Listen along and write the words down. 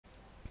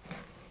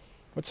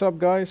What's up,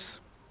 guys?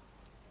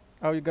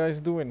 How you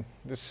guys doing?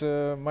 This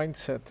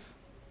mindset.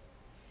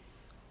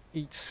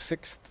 Each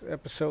sixth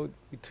episode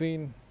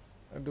between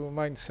I do a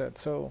mindset.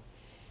 So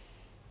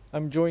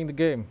I'm enjoying the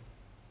game.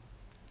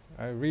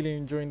 I really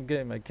enjoying the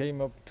game. I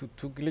came up to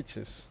two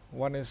glitches.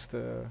 One is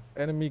the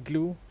enemy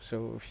glue.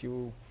 So if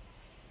you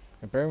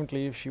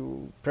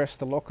press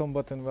the lock on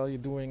button while you're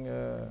doing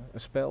a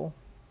spell,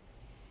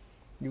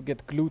 you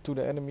get glued to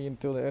the enemy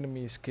until the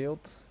enemy is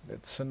killed.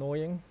 That's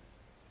annoying.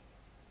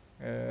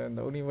 And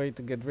the only way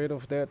to get rid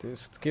of that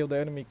is to kill the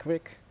enemy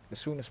quick. As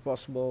soon as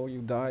possible, you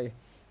die,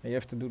 and you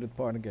have to do that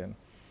part again.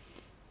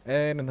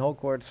 And in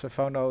Hogwarts, I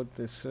found out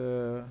this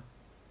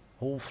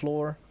whole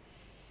floor.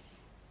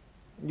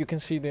 You can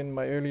see it in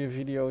my earlier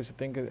videos, I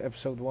think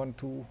episode 1,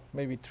 2,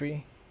 maybe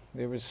 3.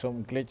 There was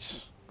some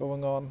glitch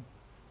going on.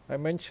 I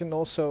mentioned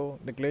also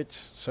the glitch,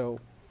 so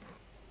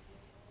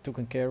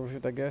taking care of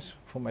it, I guess,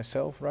 for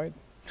myself, right?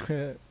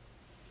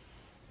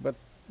 But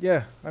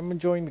yeah, I'm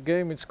enjoying the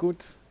game. It's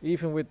good,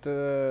 even with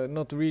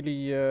not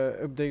really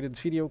updated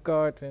video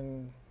card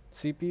and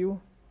CPU,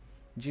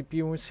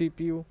 GPU and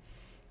CPU.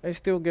 I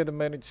still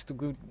manage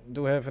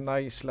to have a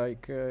nice,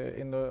 like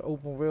in the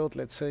open world,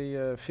 let's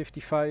say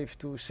 55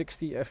 to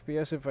 60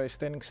 FPS if I'm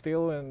standing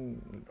still,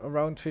 and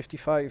around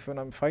 55 when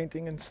I'm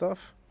fighting and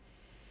stuff.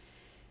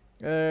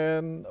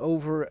 And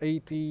over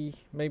 80,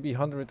 maybe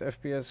 100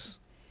 FPS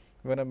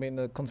when I'm in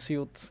a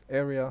concealed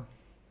area,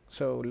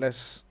 so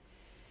less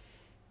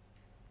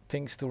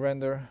things to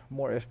render,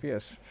 more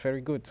FPS. Very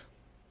good.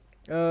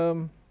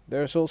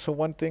 There's also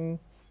one thing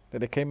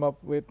that I came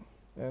up with,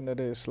 and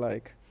that is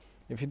like,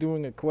 if you're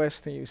doing a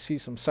quest and you see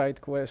some side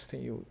quest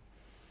and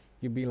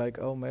you be like,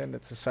 oh man,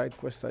 that's a side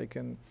quest I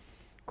can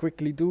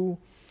quickly do.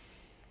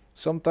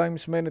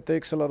 Sometimes, man, it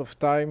takes a lot of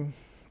time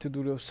to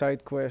do those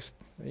side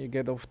quests, and you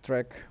get off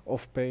track,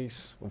 off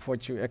pace of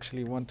what you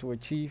actually want to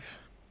achieve.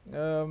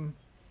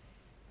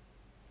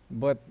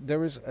 But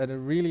there is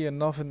really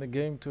enough in the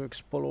game to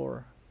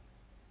explore.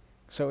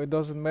 So it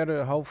doesn't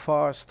matter how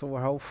fast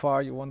or how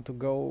far you want to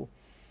go.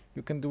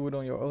 You can do it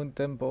on your own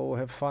tempo,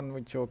 have fun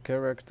with your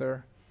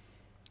character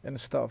and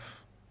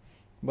stuff.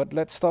 But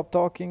let's stop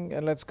talking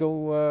and let's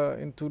go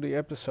into the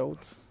episode.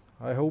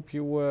 I hope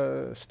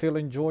you still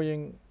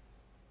enjoying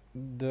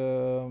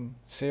the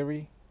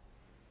serie.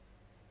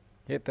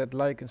 Hit that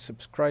like and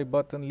subscribe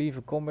button, leave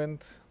a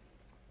comment.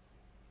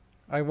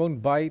 I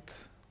won't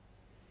bite.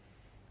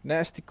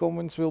 Nasty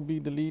comments will be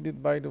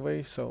deleted, by the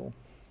way, so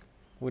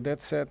with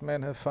that said,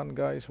 man, have fun,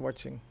 guys,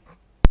 watching.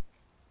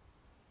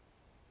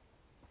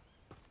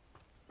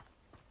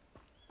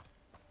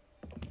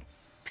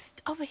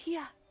 Psst, over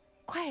here,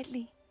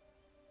 quietly.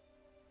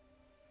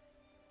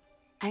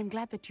 I am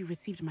glad that you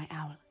received my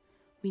owl.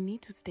 We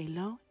need to stay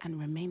low and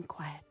remain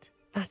quiet.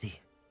 Netty,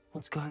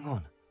 what's going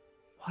on?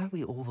 Why are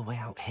we all the way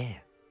out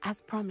here?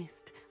 As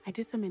promised, I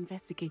did some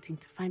investigating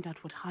to find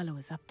out what Harlow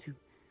is up to.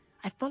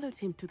 I followed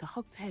him to the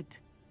Hog's Head.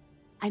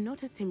 I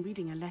noticed him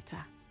reading a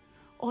letter.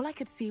 All I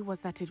could see was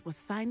that it was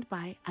signed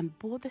by and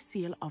bore the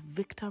seal of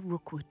Victor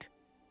Rookwood.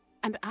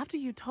 And after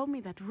you told me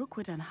that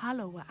Rookwood and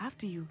Harlow were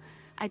after you,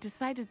 I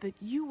decided that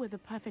you were the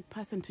perfect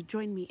person to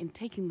join me in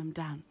taking them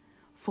down.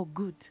 For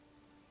good.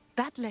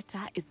 That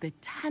letter is the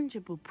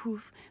tangible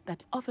proof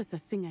that Officer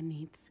Singer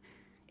needs.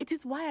 It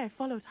is why I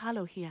followed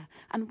Harlow here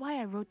and why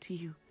I wrote to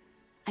you.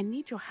 I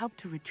need your help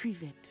to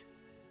retrieve it.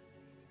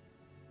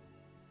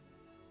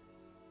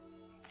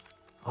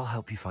 I'll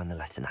help you find the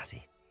letter,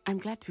 Netty. I'm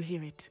glad to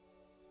hear it.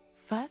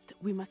 First,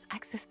 we must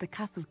access the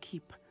castle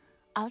keep.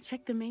 I'll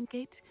check the main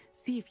gate,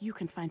 see if you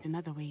can find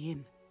another way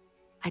in.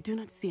 I do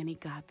not see any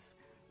guards,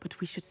 but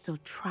we should still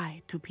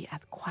try to be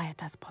as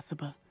quiet as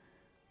possible.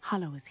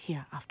 Harlow is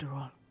here after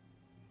all.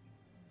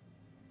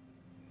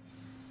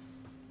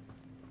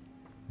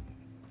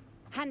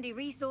 Handy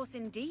resource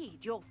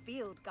indeed, your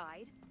field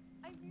guide.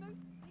 I'm most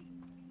pleased.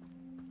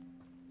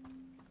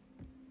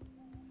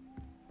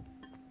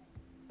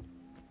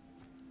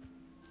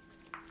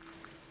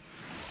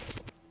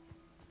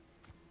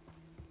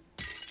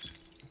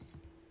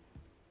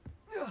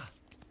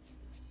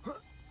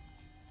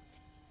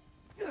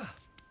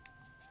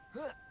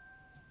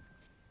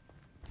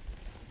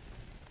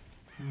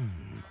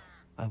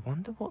 I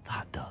wonder what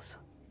that does.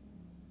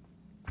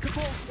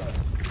 Capulso!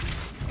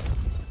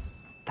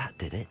 That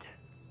did it.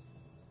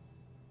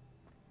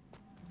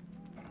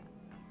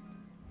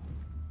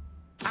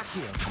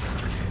 Accio!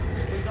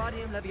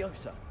 Wingardium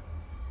Leviosa!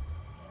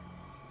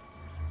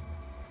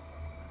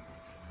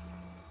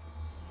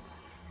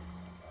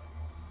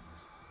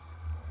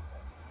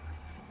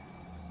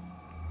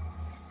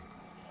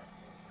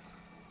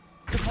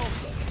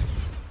 Capulso!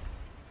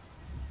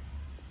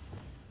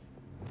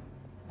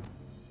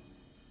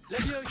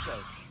 Levioso!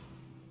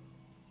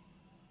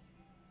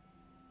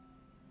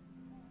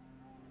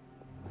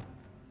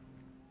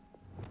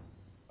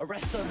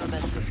 Arresto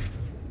Momentum!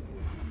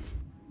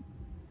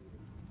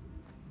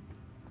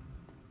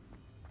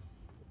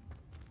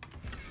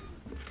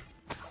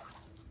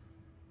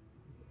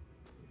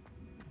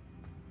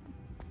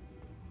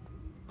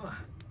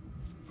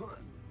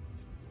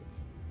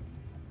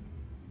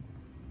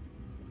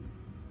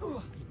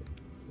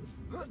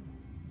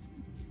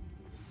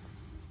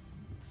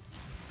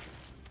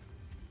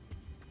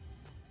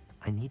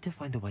 I need to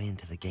find a way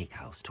into the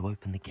gatehouse to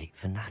open the gate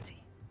for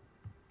Natty.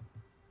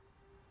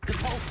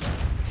 Depulsor!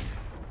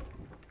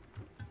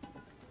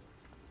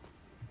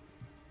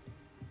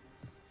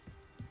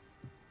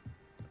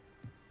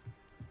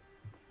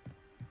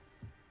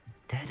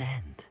 Dead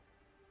end.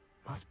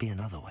 Must be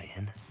another way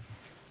in.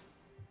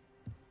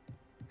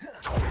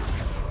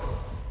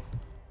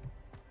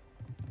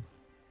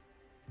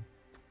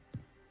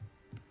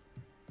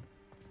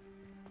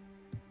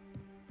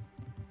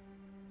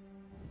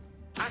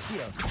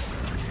 Accio!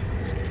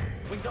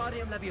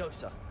 Wingardium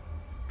Leviosa!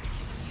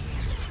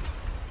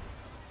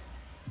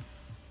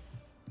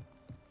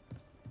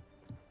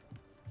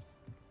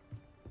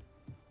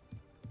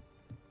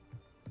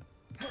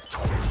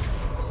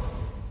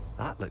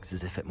 That looks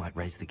as if it might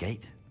raise the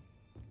gate.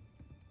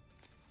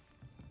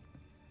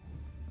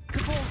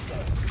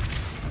 Depulsor!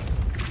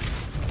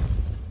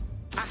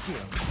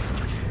 Accio!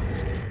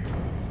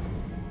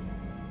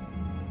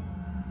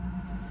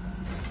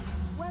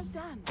 Well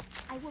done.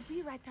 I will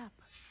be right up.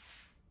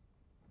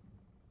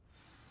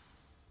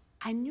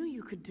 I knew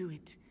you could do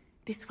it.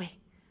 This way.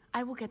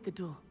 I will get the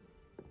door.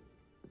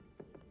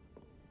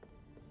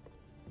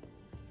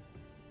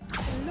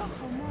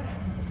 Loco Mora.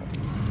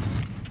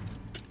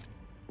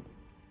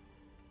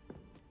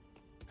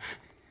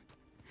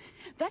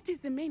 That is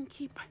the main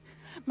keep.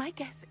 My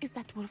guess is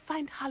that we'll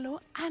find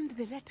Hollow and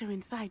the letter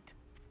inside.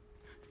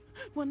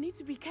 We'll need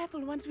to be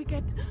careful once we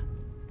get...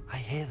 I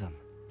hear them.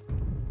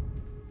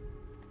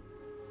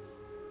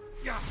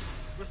 Yeah,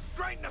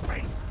 restrain the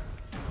beast!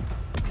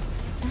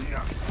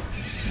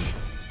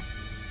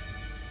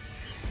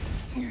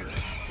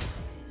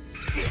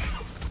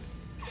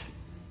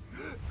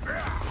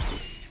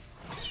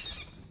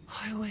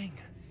 High Wing.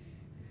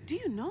 Do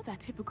you know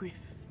that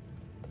hippogriff?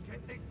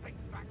 Get this thing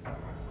back now!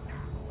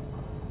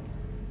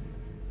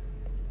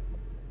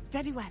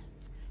 Very well.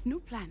 New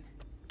plan.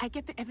 I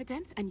get the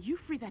evidence and you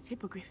free that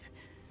hippogriff.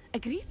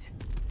 Agreed?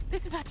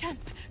 This is our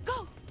chance.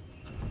 Go!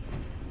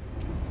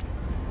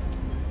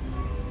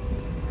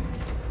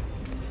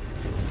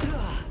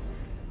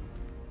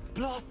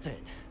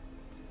 Blasted!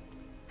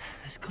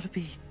 There's gotta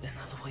be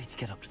another way to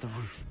get up to the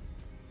roof.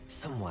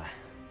 Somewhere.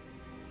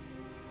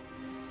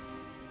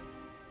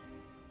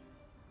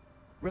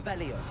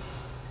 Revelio!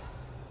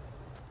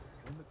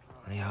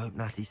 I hope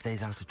Natty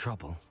stays out of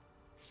trouble.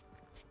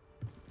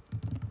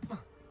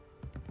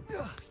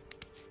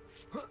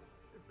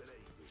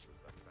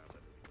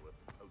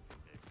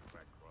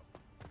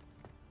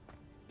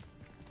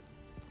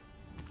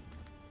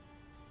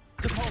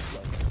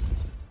 Depulsor!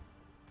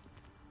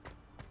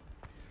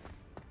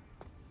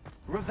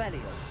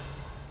 Revelio!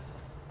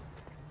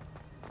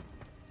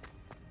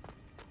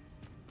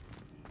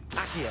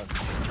 Accio!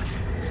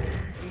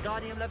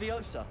 Wingardium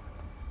Leviosa!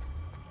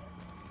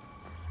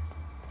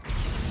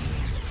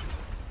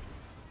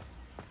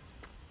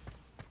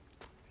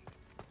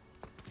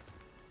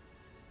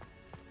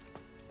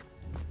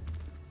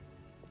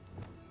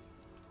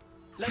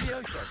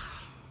 Leviosa!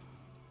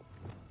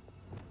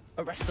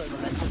 Arresto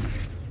Momentum!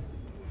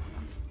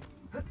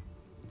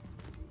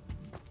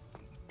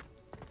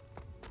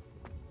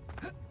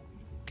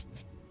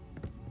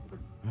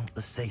 Not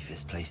the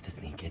safest place to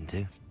sneak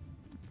into.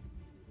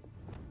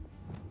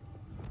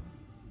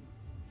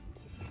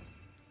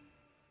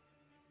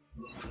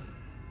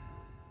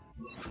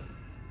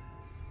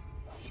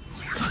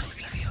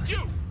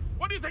 You!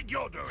 What do you think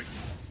you're doing?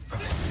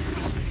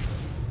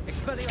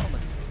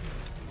 Expelliarmus!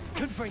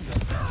 Confringo!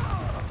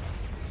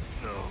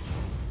 No.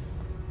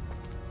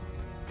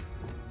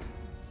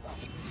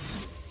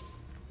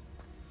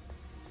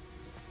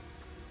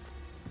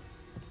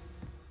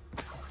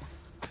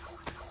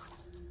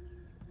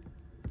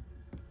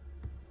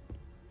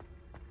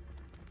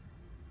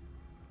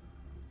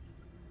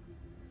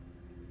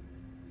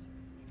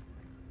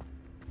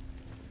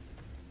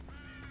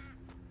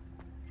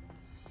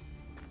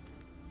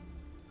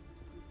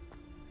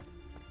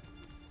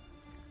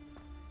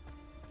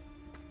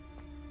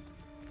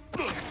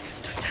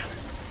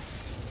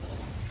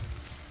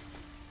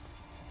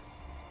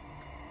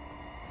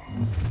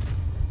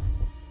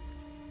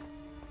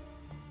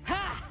 Ha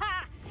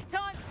ha!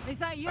 Time! Is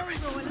that your rule?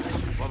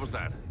 What was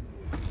that?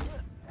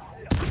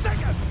 Take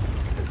it!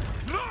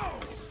 No!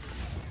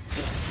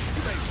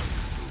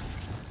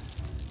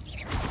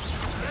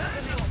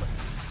 Expelliarmus!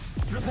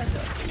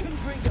 Repenta!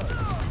 Confringo!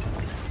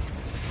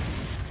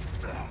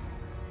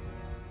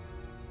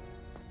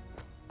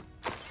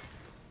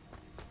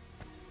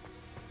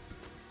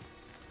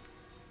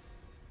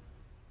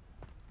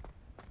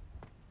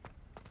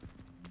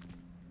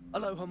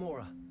 Aloha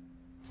Mora!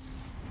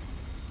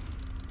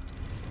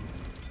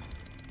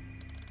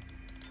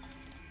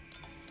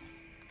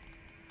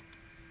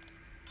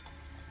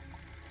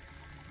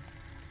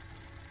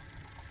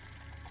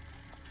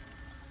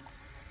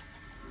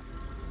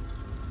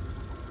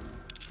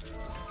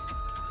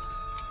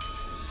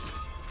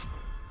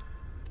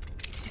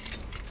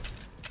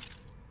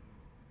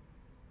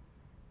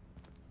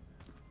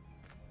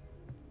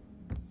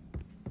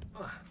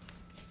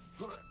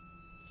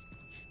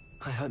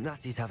 I hope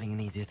Natty's having an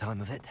easier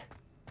time of it.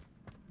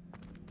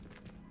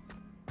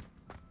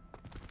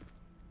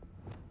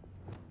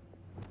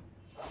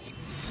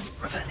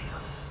 Revelio.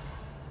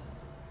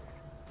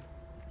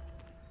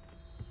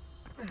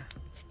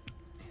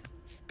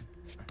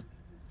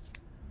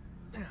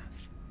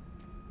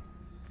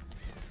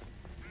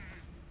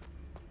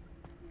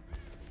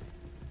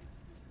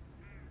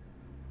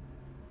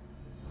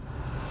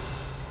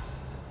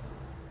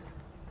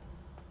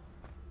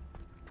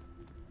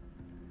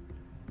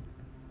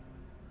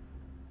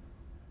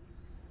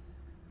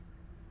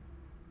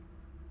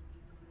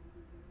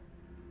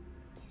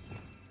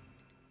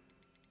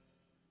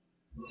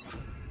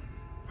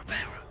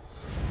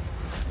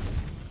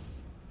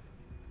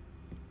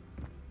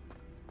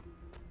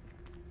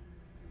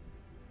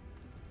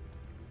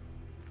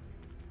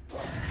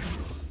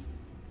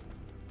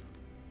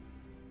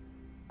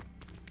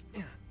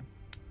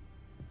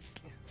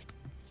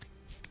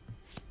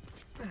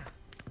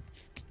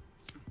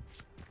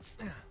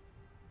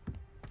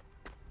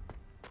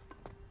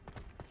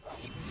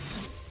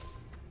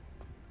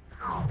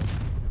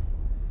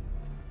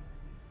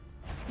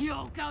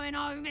 You're going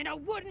home in a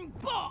wooden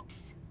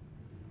box!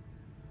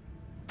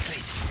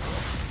 Please.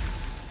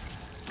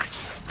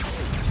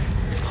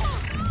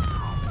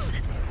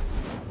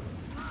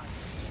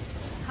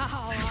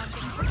 How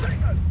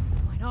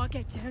when I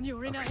get down,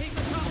 you're in a heap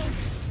of trouble!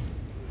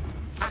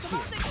 Accio.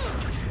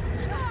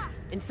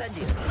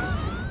 Incendio.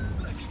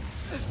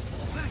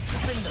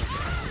 Defender.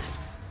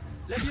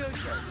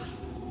 Levioso.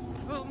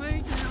 Put me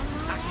down!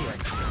 Accio.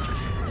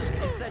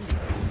 Incendio.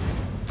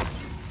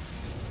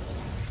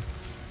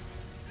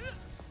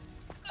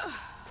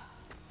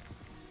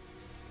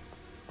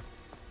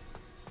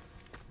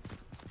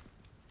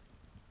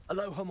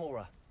 Aloha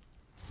Mora.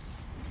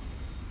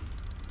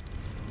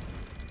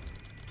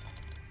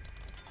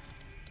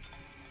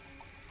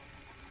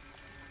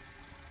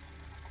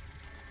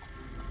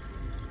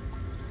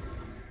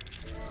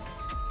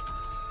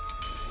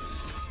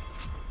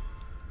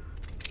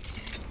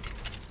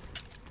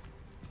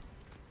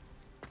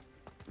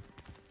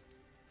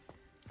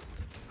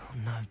 Oh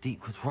no,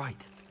 Deke was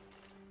right.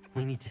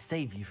 We need to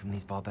save you from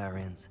these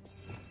barbarians.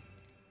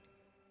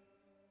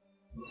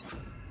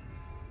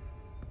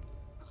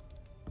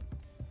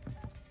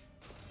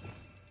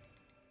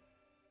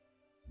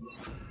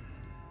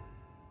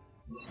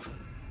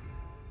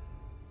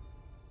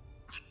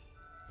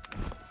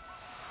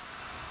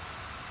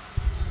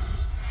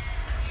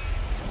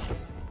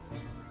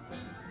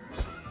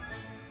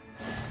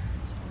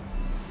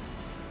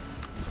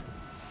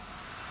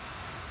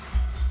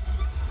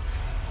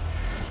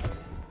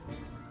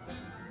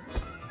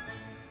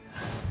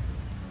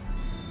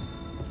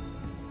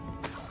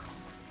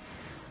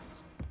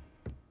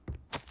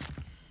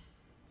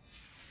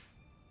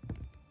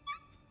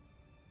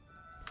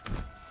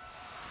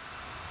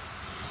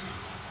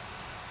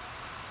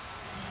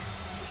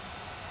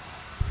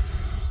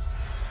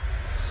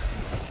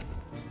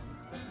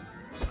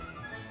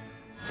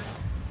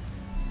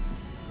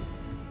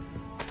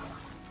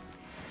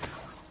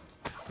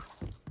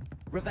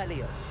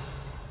 Revelio.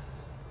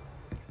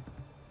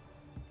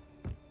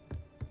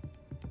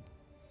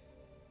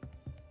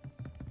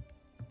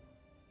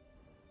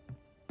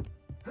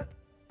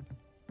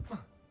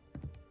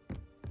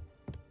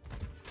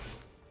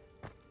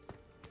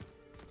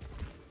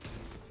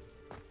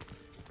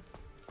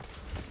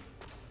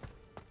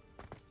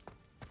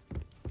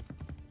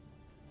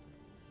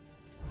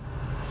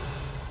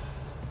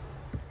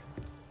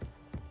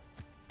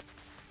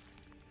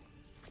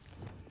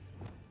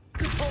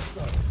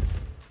 Compulso.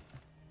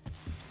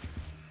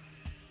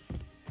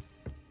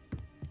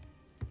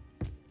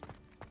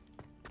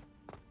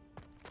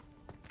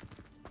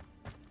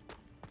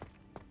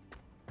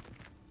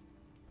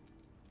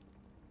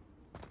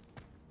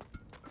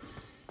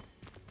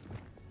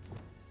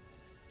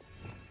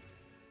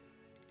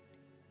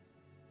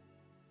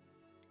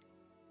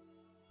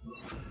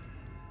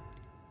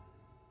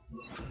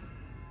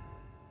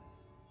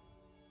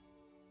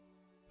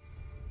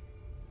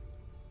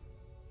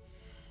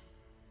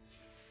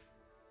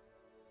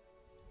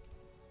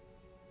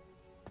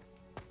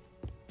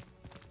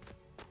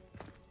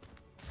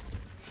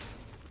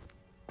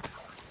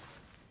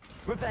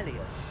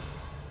 Revelio.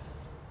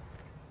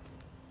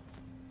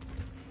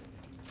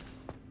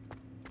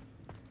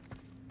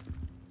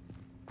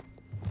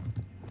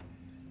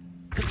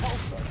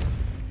 Compulso.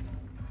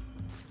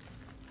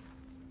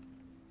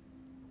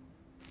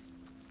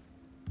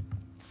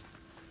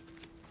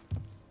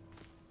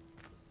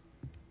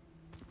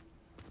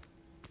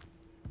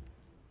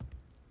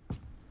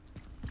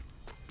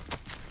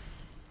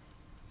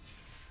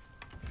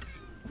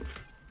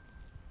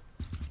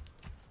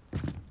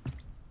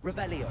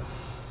 Revelio.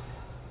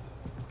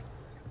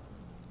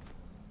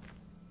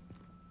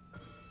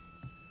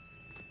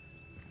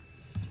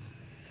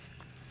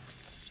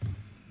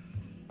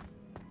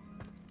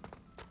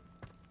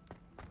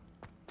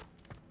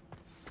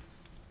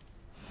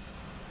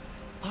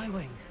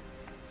 Wing.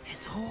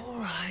 It's all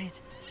right.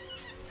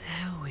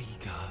 There we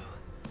go.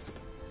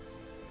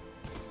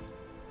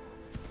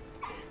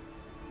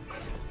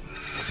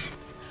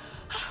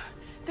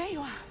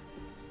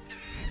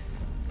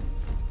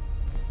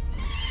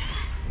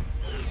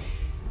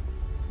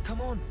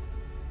 Come on.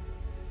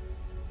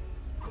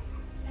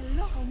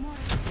 Hello, amore.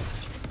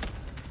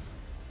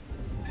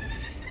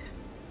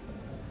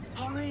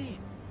 Hurry!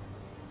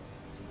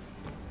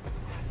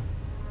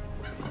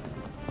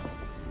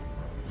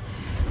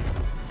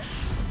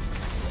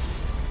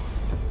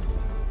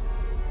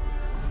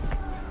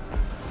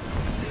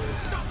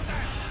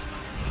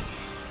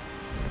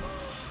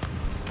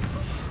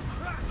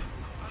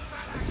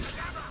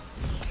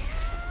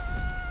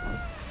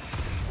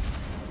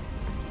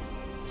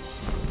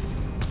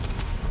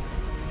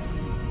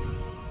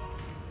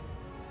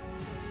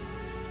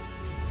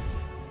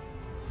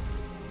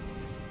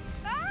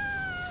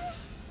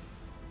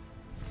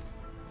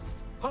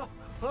 Ho!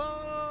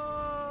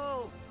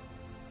 Ho!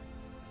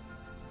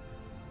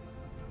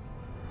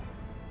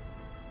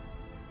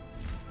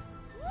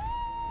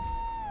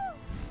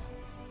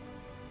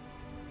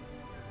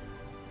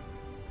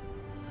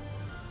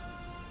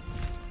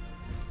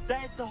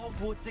 There's the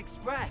Hogwarts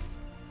Express.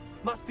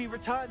 Must be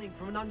returning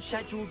from an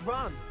unscheduled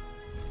run.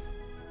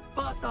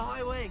 Faster,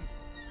 High Wing!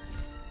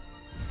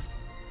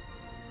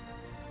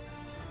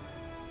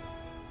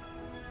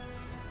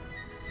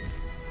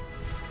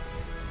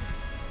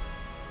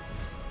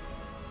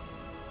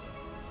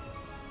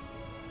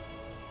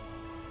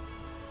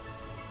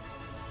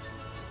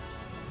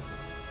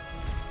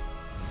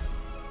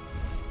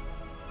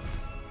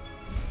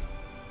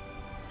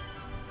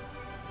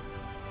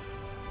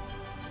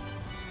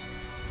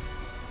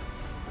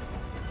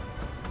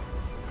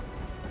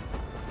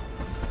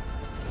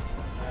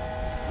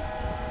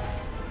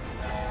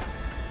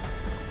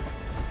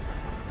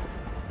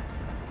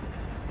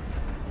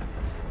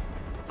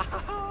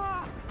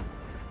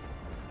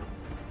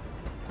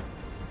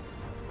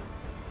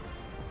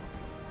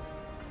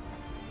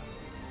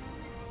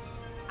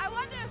 I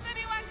wonder if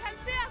anyone can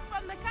see us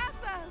from the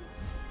castle.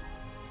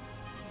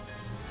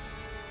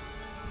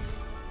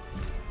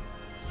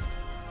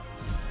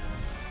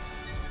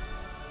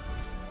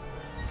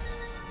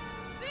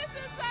 This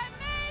is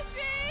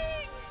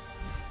amazing!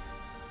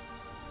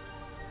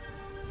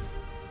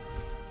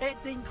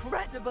 It's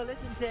incredible,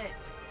 isn't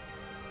it?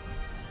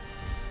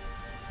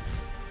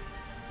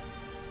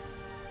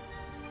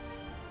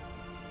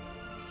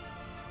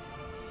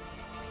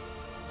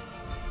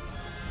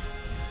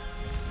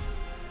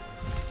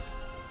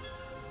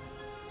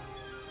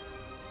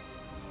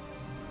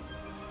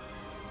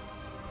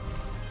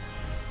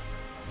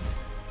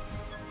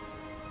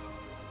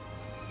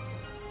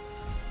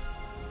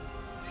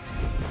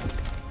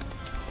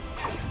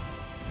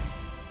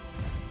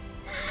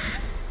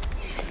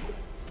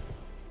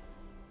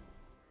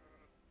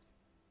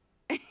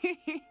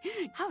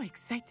 How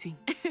exciting.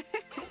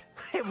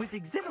 It was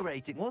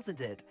exhilarating, wasn't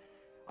it?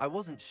 I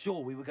wasn't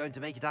sure we were going to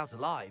make it out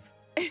alive.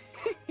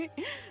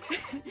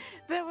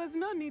 There was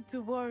no need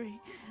to worry.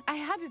 I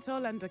had it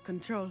all under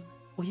control.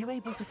 Were you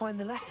able to find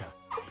the letter?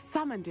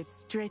 Summoned it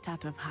straight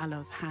out of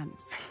Hallow's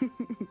hands.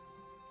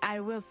 I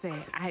will say,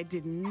 I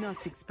did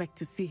not expect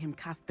to see him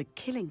cast the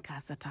killing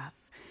curse at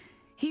us.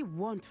 He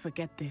won't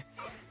forget this.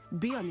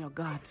 Be on your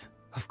guard.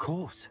 Of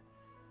course.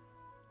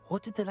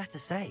 What did the letter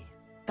say?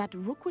 That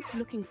Rookwood's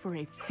looking for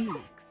a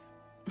phoenix.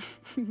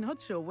 Not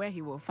sure where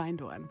he will find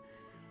one.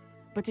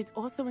 But it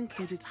also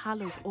included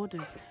Hallow's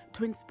orders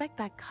to inspect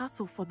that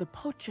castle for the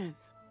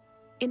poachers.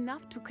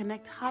 Enough to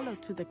connect Hallow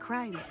to the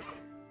crimes.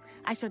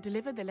 I shall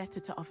deliver the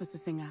letter to Officer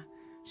Singer.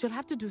 She'll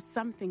have to do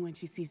something when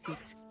she sees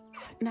it.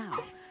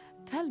 Now,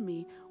 tell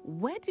me,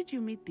 where did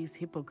you meet these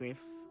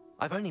hippogriffs?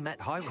 I've only met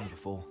Highwing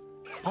before.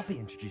 Poppy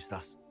introduced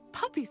us.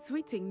 Poppy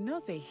Sweeting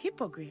knows a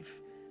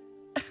hippogriff.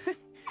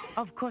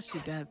 Of course she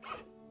does.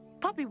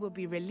 Poppy will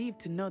be relieved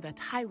to know that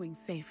Highwing's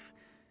safe.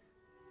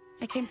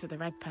 I came to the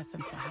right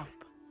person for help.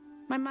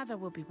 My mother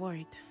will be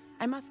worried.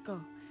 I must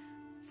go.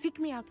 Seek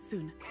me out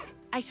soon.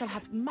 I shall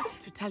have much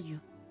to tell you.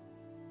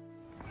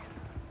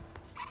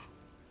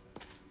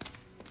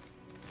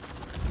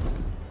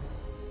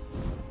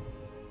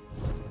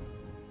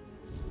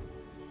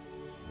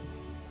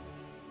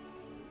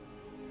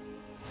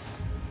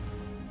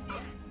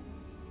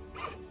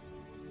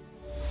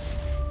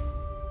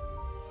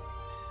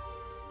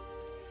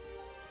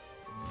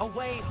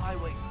 Away,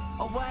 Highwing!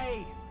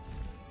 Away!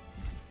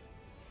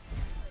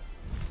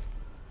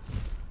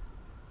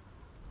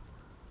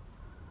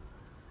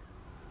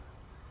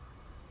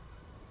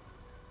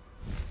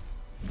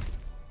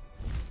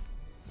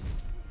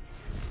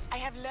 I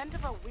have learned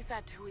of a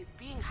wizard who is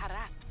being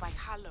harassed by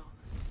Hallow.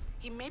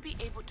 He may be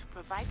able to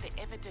provide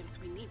the evidence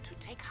we need to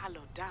take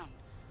Hallow down.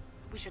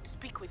 We should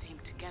speak with him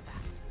together.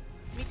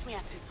 Meet me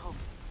at his home.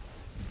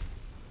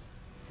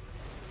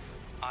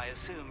 I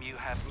assume you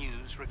have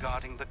news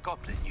regarding the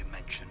goblin you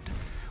mentioned.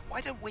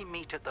 Why don't we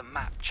meet at the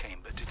map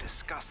chamber to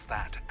discuss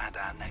that and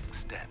our next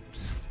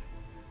steps?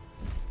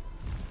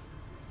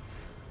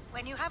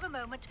 When you have a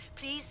moment,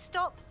 please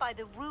stop by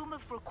the Room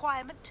of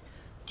Requirement.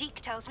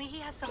 Deke tells me he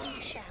has something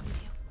to share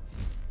with you.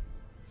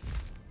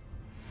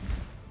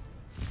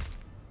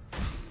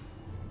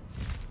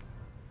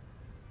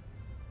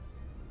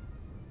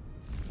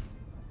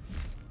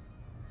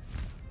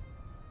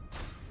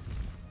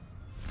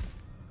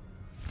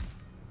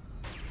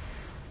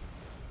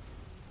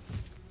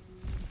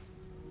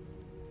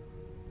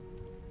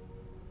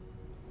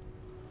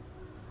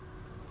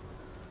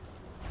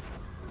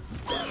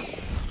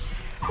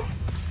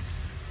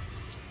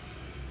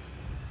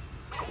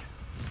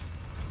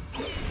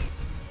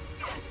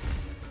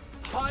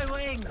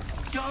 going?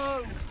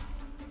 Go!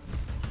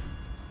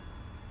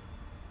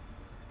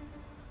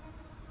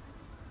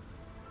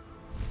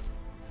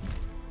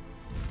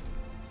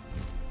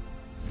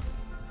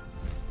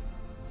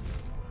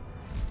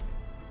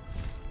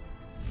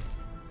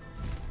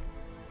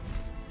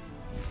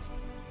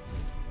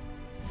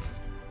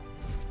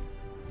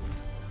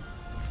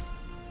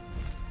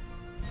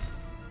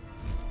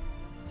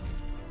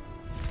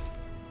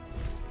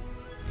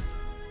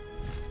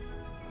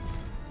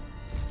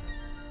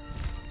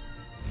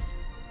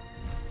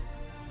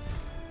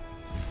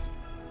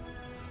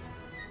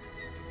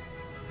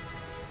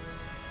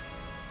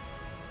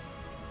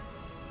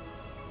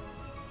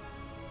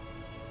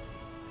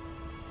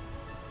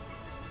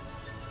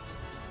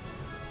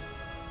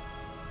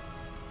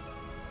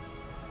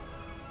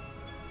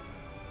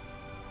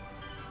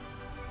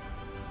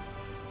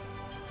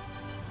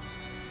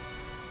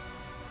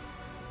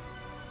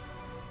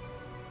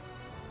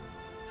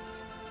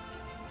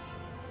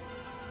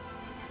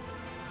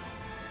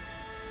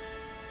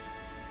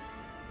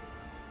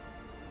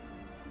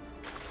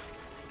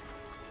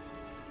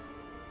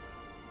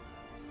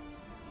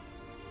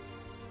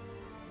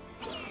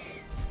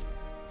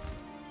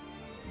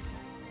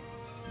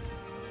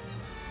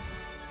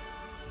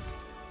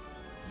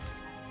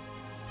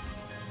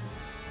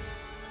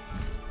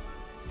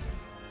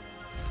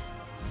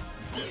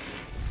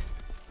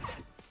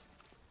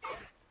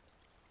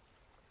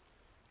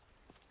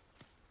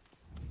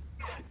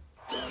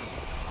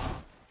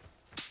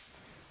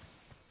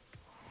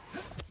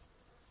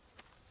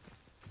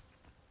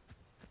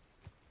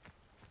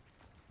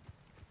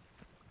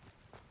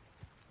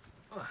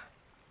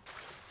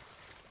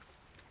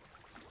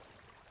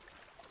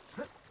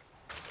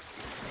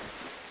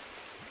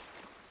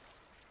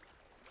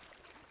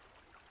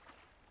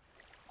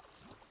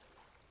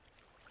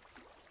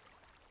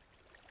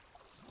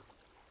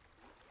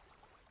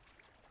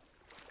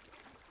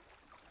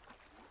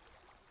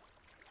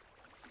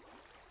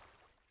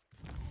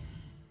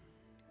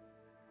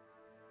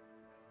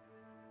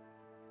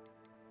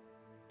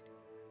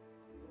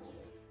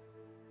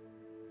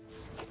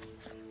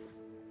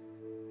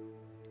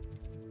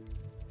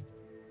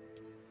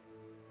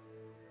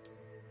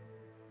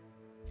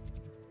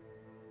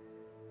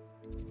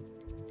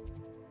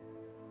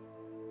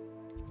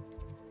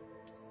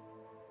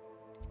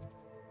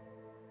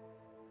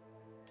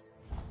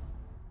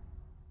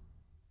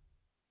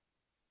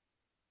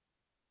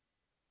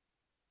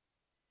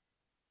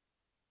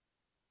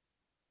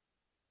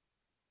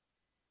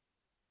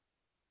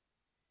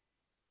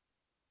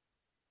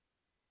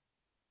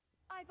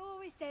 I've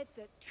always said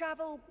that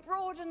travel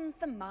broadens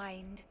the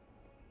mind.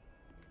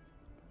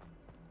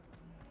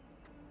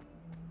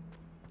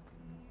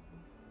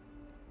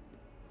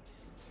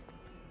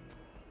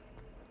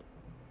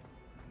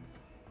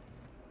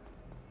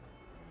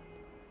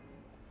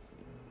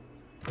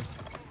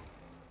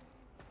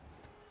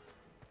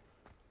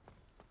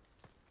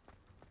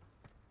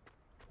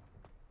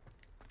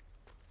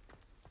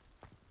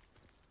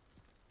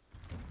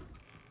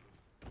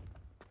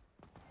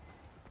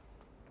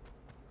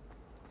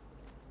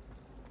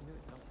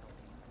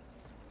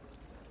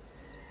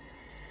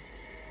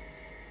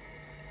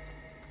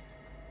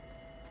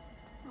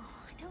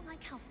 I don't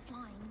like how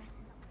flying messes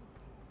up.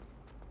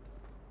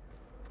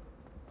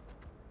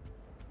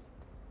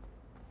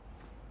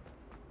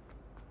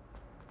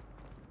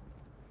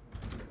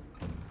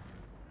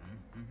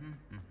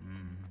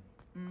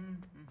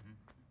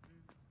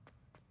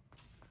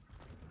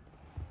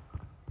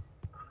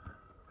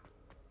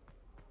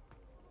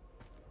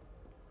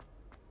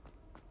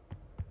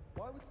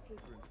 Why would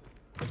Slytherin?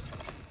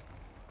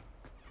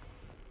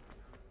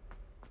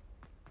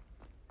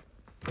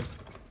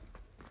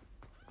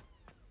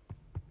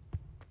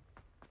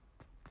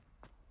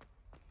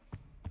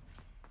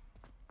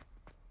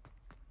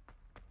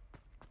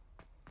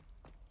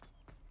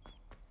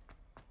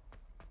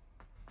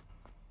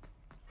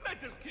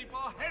 Let us keep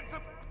our heads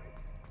up.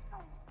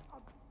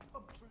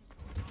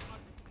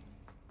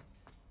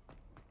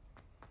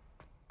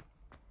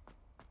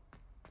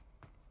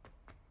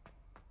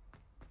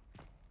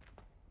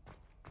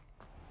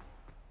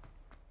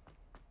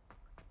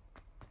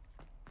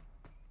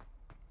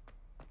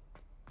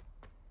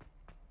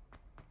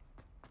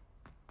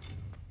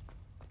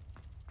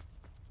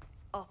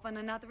 Off on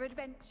another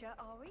adventure,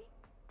 are we?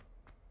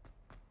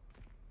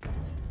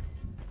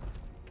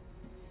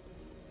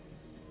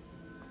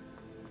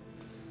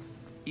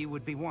 You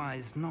would be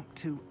wise not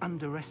to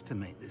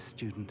underestimate this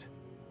student.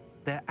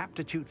 Their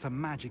aptitude for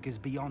magic is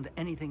beyond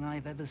anything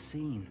I've ever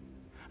seen,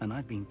 and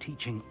I've been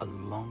teaching a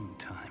long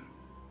time.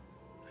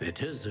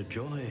 It is a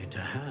joy to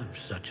have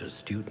such a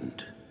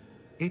student.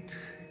 It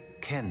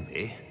can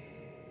be.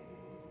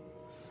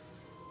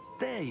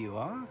 There you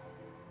are.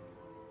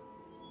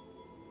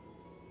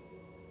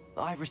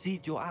 I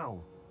received your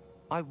owl.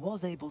 I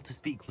was able to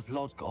speak with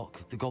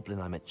Lodgok, the goblin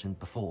I mentioned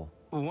before.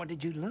 What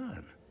did you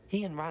learn?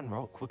 He and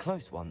Ranrock were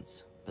close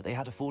once, but they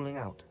had a falling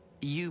out.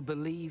 You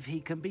believe he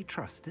can be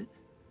trusted?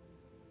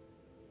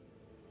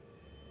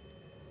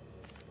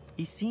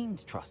 He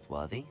seemed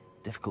trustworthy,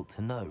 Difficult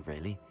to know,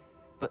 really.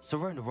 But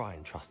Sirona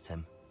Ryan trusts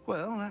him.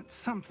 Well, that's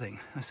something,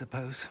 I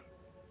suppose.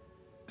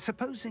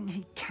 Supposing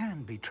he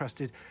can be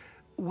trusted,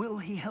 will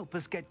he help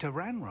us get to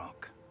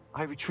Ranrock?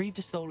 I retrieved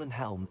a stolen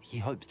helm. He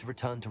hopes to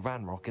return to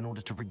Ranrock in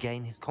order to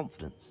regain his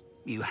confidence.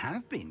 You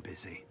have been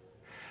busy.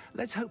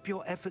 Let's hope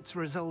your efforts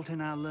result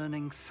in our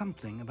learning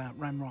something about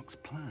Ranrock's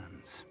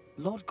plans.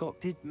 Lord Gok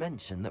did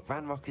mention that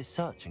Ranrock is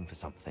searching for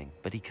something,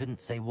 but he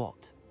couldn't say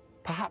what.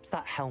 Perhaps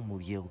that helm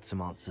will yield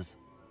some answers.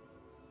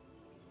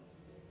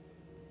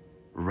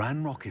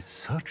 Ranrock is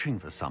searching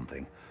for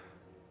something.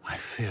 I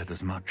feared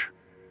as much.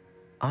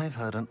 I've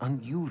heard an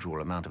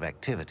unusual amount of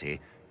activity,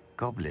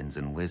 goblins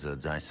and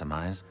wizards, I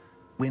surmise,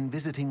 when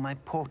visiting my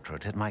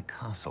portrait at my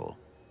castle.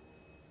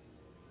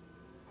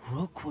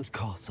 Rookwood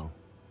Castle?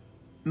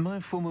 My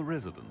former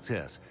residence,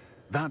 yes.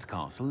 That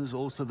castle is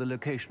also the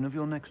location of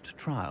your next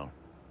trial.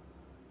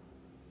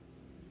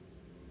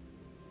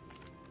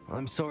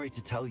 I'm sorry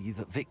to tell you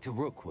that Victor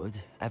Rookwood,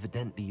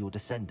 evidently your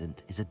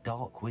descendant, is a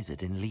dark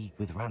wizard in league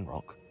with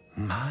Ranrock.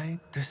 My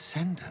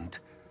descendant?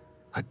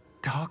 A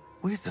dark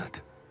wizard?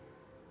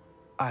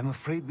 I'm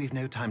afraid we've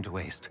no time to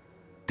waste.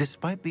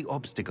 Despite the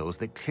obstacles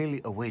that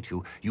clearly await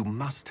you, you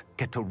must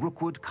get to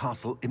Rookwood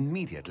Castle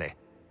immediately.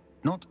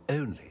 Not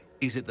only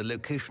is it the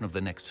location of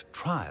the next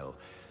trial,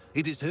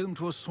 it is home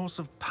to a source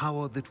of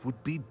power that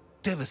would be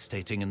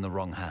devastating in the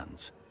wrong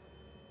hands.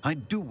 I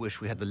do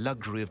wish we had the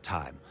luxury of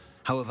time.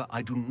 However,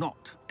 I do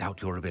not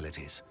doubt your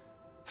abilities.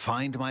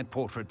 Find my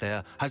portrait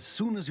there as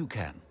soon as you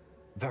can.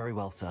 Very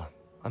well, sir.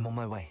 I'm on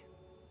my way.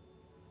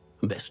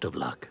 Best of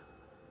luck.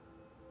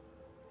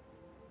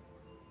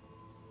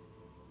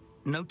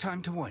 No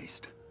time to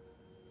waste.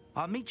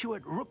 I'll meet you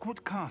at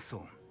Rookwood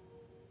Castle.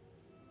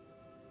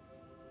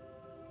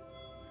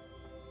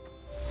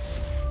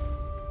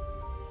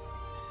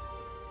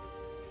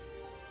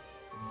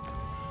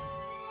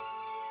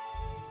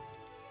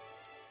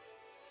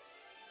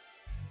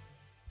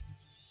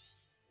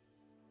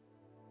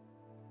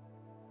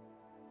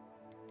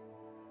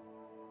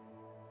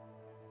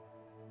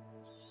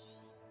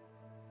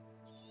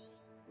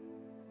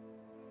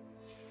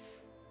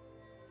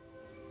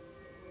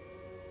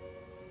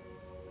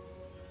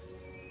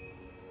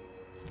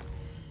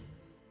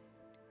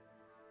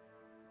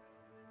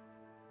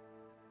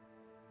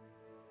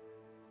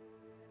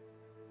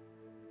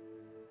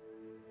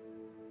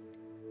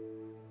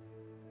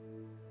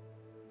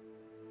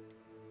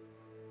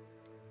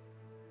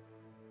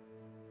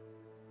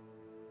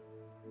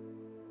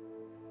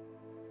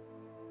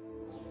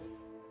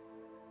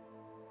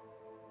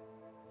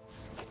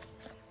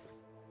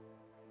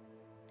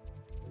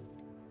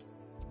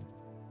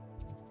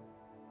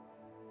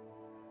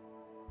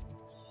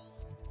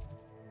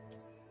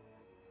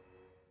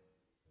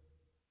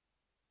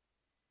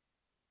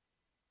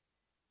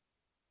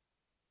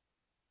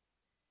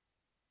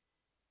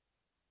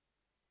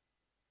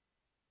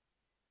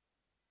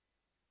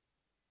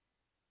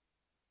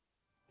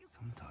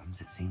 Sometimes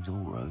it seems all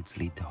roads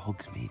lead to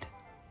Hogsmeade.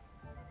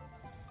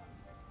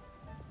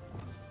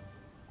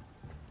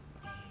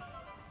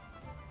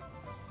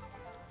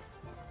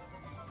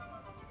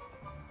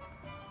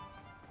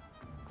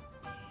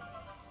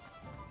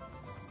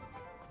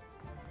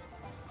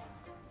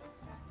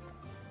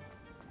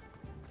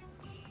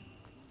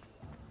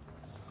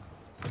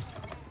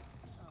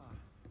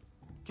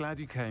 Glad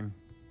you came.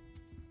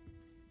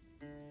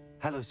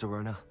 Hello,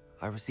 Sirona.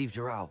 I received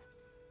your owl.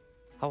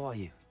 How are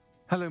you?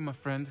 Hello, my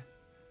friend.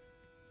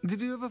 Did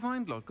you ever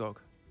find Lord Gok?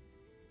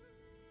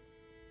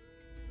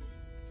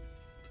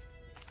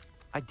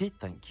 I did,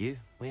 thank you.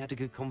 We had a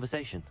good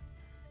conversation.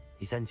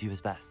 He sends you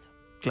his best.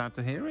 Glad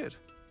to hear it.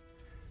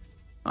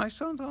 I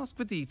shan't ask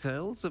for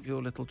details of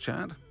your little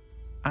chat,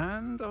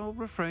 and I'll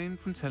refrain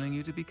from telling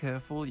you to be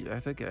careful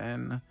yet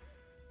again.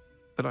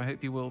 But I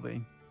hope you will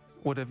be,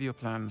 whatever your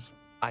plans.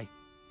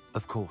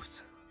 Of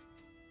course.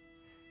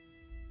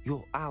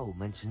 Your owl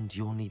mentioned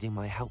you're needing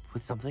my help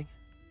with something?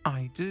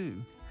 I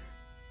do.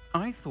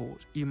 I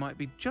thought you might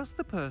be just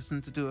the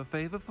person to do a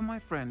favour for my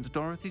friend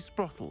Dorothy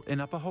Sprottle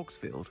in Upper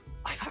Hogsfield.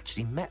 I've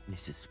actually met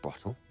Mrs.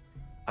 Sprottle.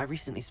 I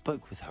recently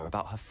spoke with her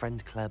about her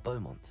friend Claire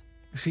Beaumont.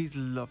 She's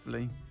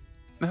lovely.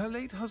 Her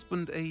late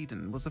husband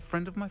Aidan was a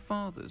friend of my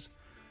father's.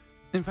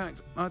 In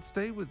fact, I'd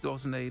stayed with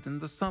Dot and Aidan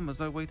the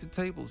summers I waited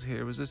tables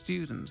here as a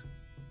student.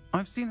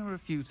 I've seen her a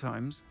few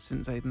times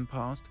since Aidan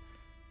passed,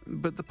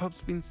 but the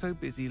pub's been so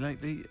busy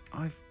lately,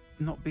 I've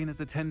not been as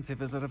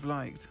attentive as I'd have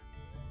liked.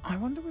 I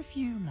wonder if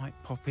you might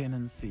pop in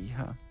and see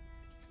her.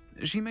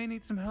 She may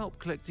need some help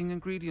collecting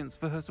ingredients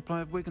for her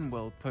supply of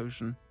Wiggenweld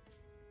potion.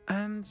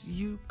 And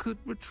you could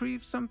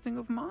retrieve something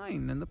of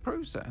mine in the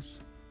process.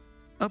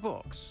 A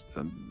box,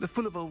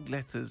 full of old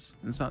letters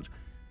and such.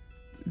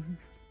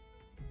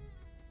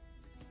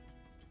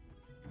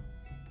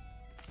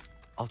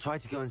 I'll try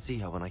to go and see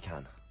her when I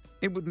can.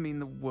 It would mean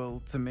the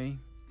world to me,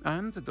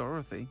 and to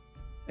Dorothy.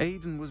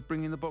 Aidan was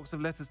bringing the box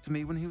of letters to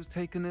me when he was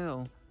taken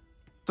ill.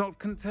 Dot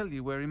can tell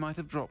you where he might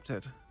have dropped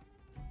it.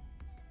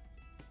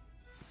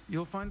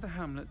 You'll find the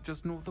hamlet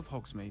just north of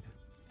Hogsmeade.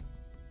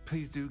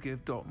 Please do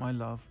give Dot my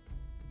love.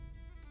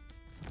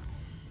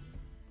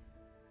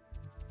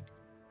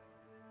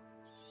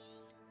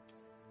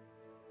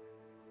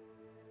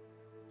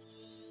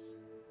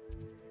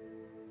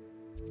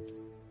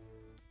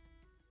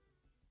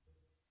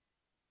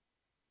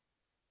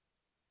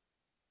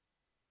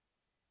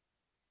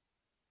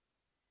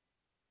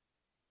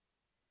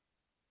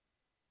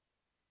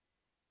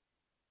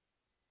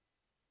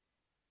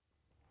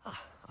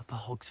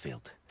 Upper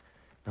Hogsfield.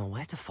 Now,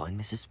 where to find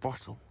Mrs.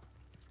 Sprottle?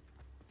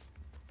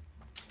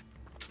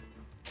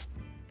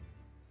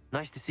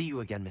 Nice to see you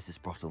again, Mrs.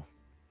 Sprottle.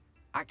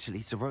 Actually,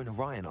 Sirona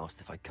Ryan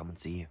asked if I'd come and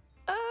see you.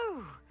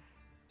 Oh,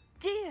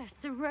 dear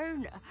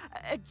Sirona,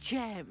 a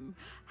gem.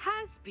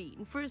 Has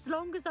been for as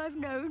long as I've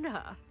known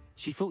her.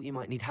 She thought you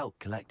might need help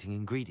collecting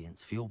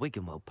ingredients for your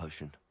Wiggenweld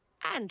potion.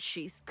 And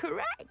she's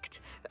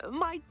correct.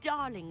 My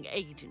darling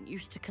Aidan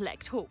used to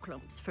collect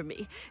Horklumps for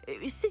me.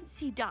 Since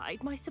he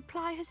died, my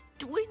supply has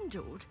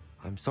dwindled.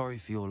 I'm sorry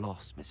for your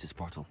loss, Mrs.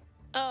 Sprottle.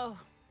 Oh,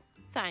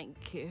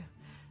 thank you.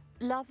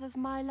 Love of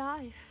my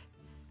life.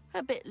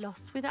 A bit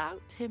lost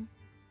without him.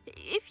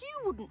 If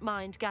you wouldn't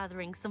mind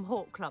gathering some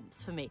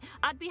Horklumps for me,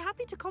 I'd be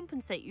happy to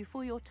compensate you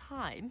for your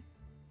time.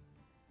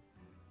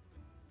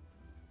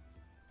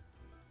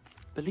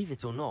 Believe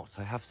it or not,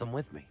 I have some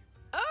with me.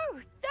 Oh,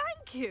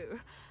 thank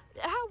you.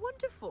 How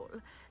wonderful.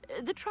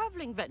 The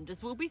travelling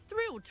vendors will be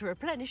thrilled to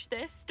replenish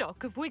their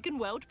stock of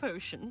Wiggenweld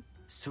potion.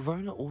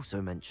 Sirona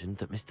also mentioned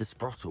that Mr.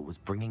 Sprottle was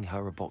bringing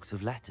her a box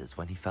of letters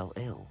when he fell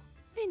ill.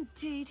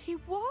 Indeed he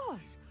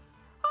was.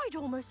 I'd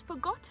almost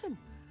forgotten.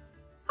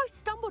 I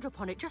stumbled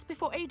upon it just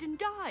before Aidan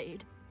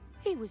died.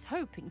 He was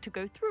hoping to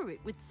go through it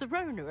with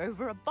Sirona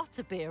over a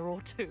butterbeer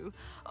or two.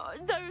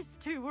 Those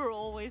two were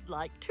always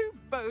like two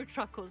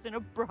bowtruckles in a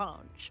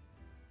branch.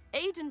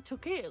 Aidan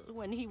took ill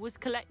when he was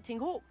collecting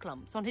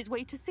Horklumps on his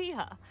way to see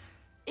her.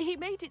 He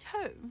made it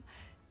home,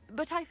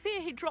 but I fear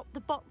he dropped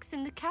the box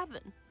in the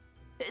cavern.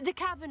 The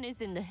cavern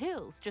is in the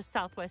hills just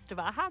southwest of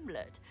our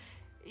hamlet.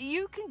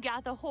 You can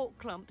gather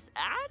Horklumps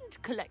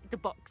and collect the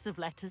box of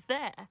letters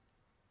there.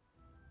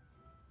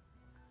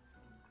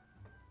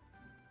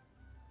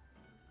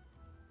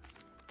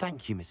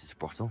 Thank you, Mrs.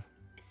 Sprottle.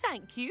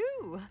 Thank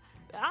you.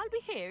 I'll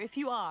be here if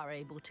you are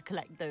able to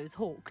collect those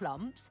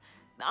Horklumps.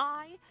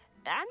 I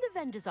and the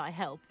vendors I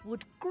help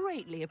would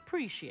greatly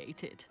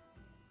appreciate it.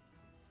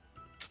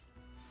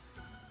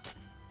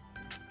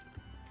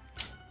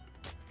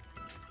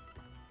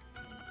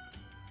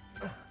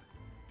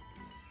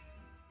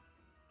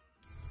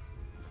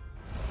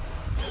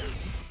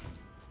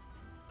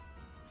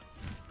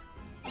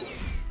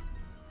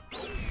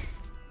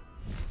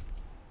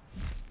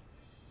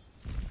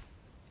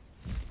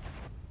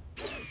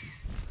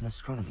 An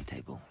astronomy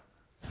table.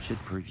 Should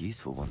prove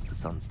useful once the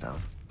sun's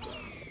down.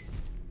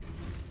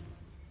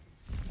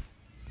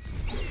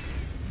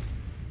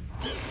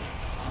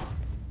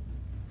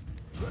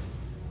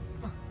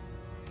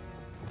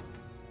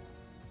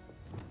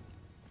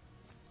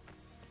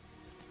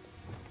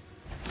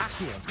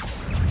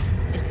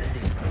 Accio!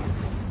 Incendiary!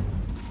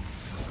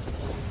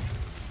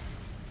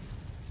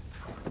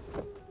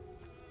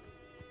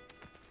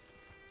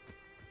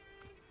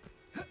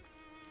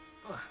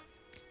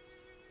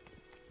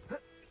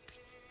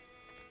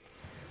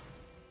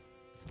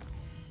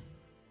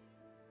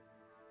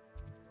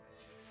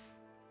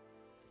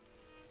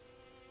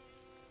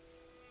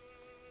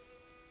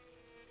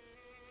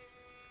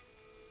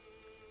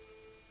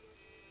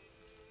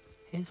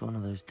 Here's one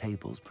of those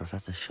tables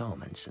Professor Shaw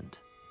mentioned.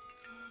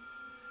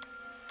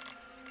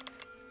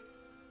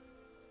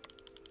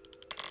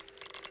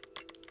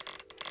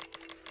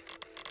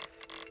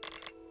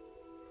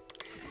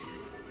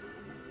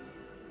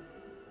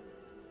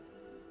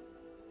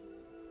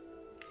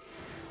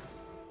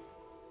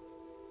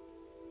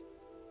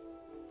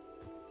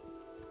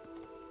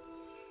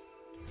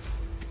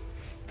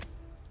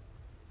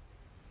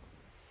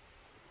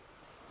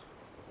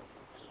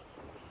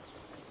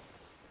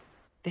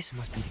 This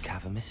must be the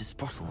cavern Mrs.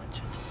 Sprottle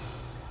mentioned.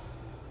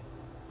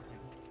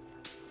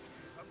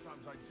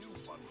 Sometimes I do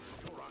wonder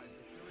if your eyes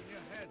are still in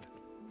your head.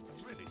 I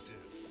really do.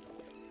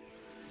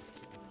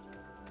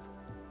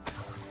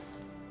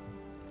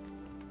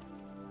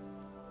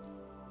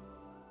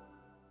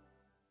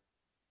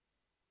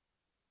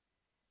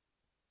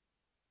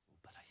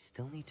 But I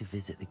still need to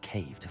visit the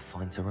cave to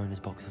find Sirona's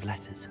box of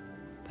letters.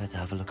 Better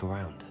have a look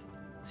around.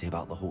 See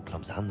about the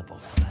Horklumps and the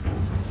box of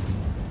letters.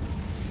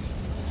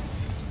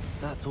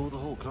 That's all the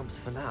Horklumps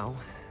for now.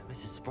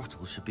 Mrs.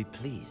 Sprottle should be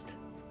pleased.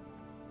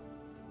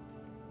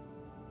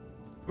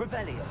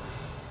 Revelio!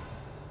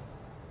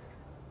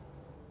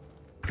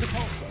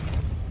 Repulsor!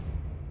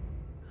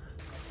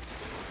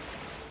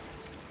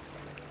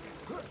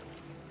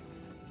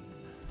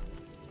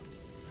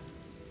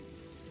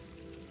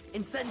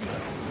 Incendio!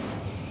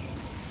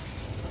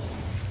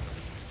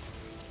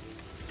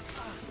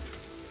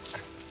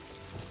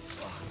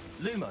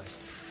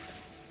 Lumos!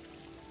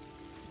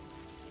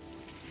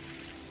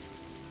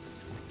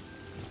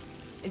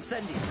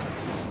 Incendio!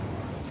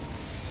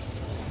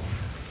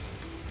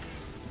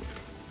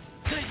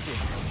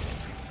 Glacius!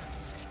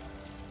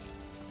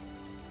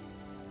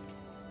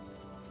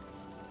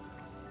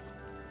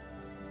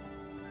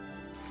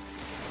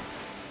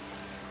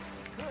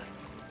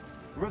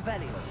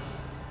 Revelio!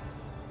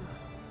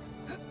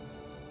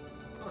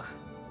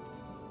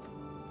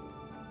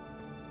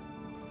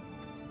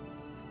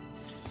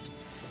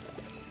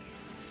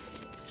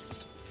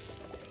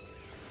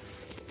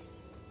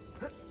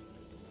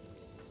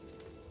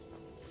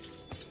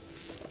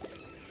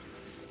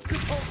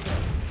 Repulsor!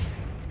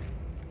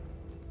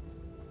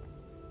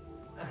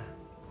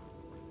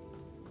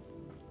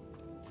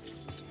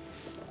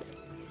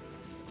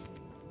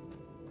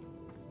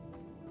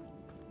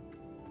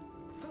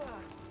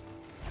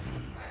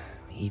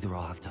 Either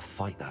I'll have to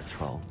fight that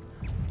troll,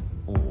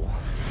 or avoid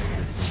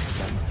it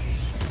altogether.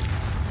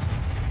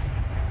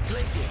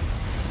 Glacius!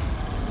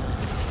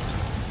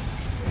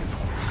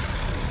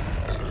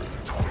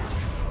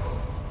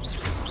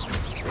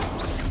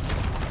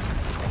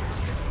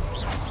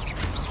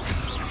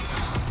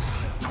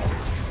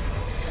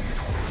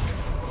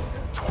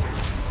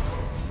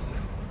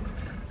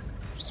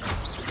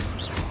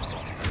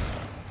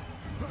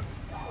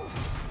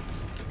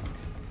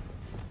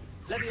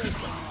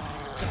 Leviosa!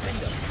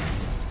 Defender!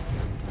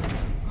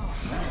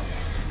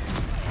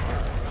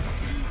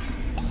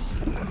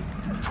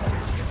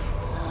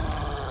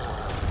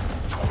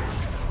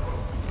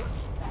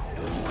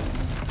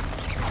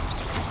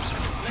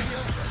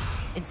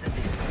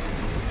 Incendio!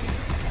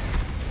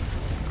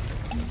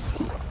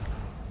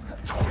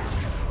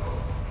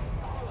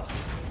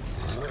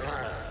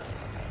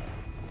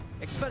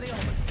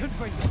 Expelliarmus!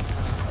 Confringo!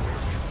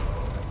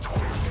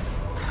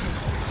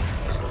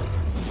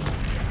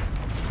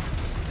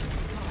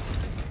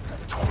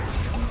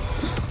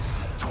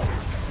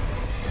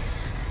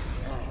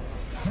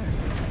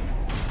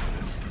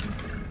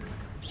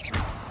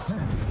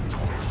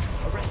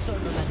 Arresto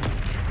Momentum!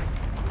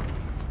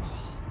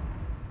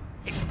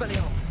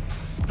 Expelliarmus!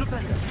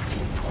 Flipendo!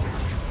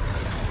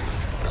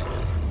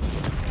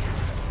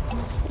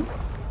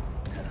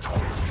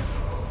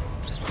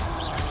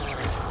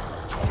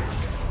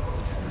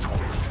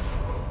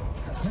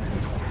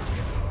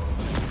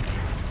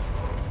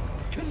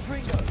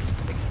 Confringo!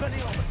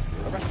 Expelliarmus!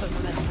 Arresto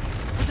Momentum!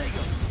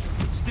 Protego!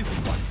 Stupid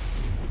one!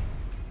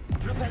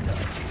 Flipendo!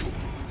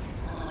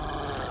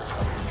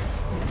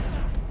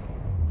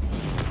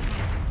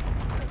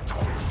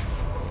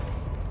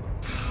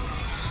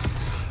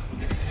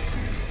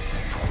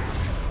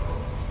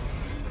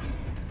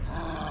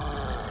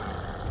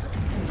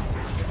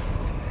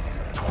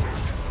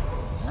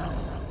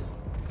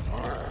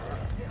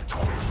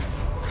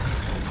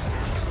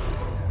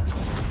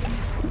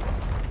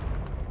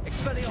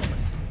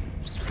 Expelliarmus!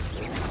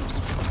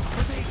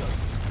 Protego!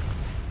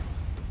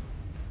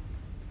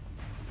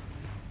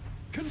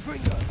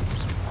 Confringo!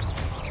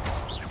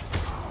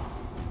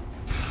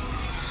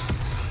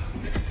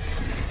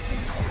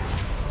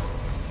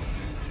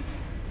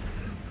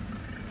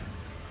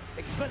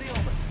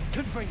 Expelliarmus!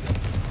 Confringo!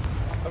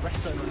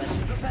 Arresto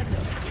Momentum!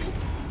 Flipendo!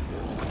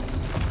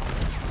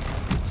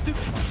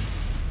 Stupid one!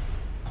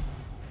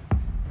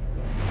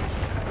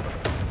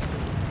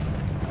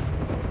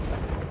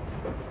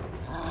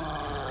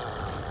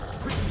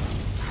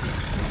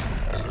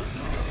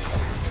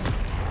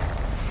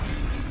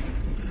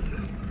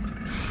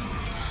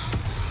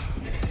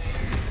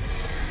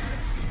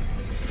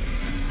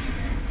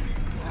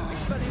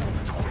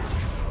 Expelliarmus!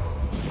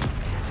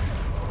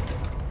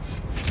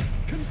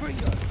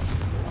 Confringo!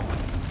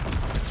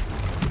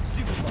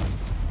 Stupid one!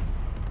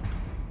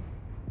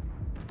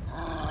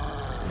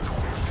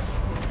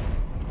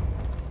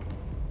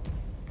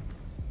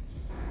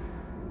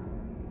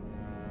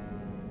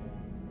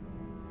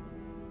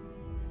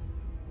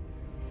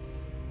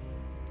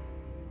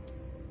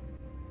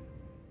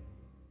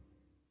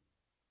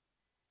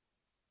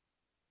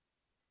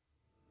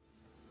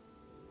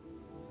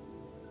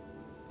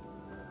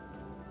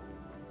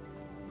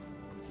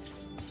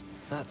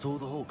 That's all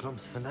the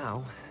Hawklumps for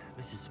now.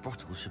 Mrs.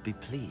 Sprottle should be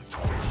pleased.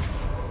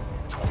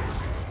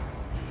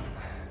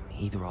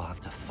 Either I'll have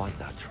to fight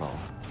that troll,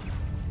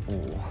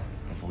 or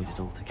avoid it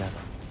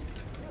altogether.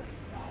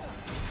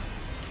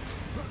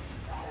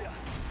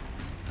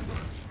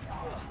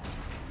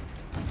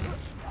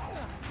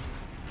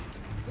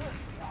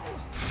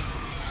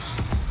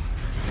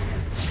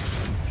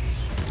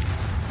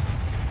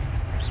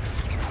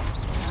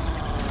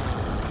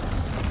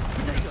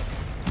 Protego!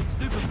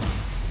 Stupid one!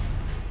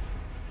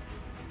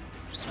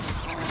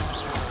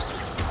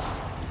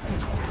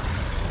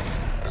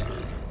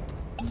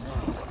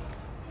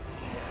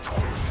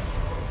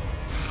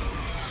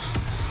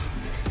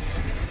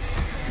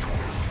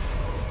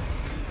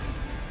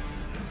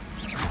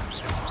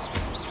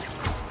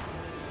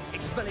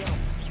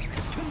 Expelliarmus!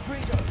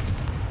 Confringo!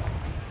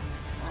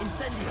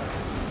 Incendio!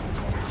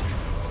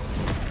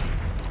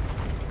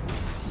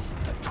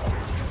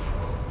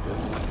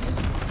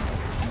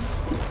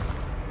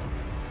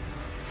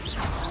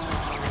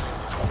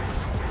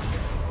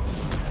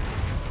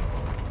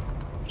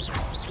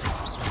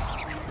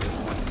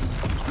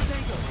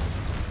 Protego!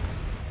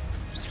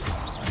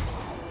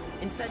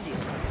 Incendio!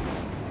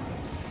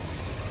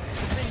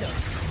 Defendo!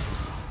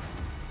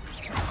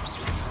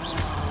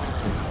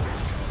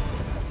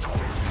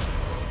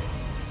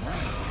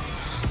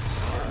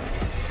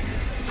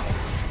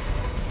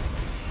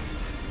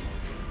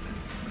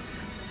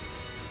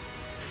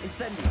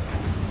 Incendio!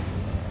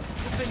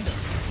 Defender!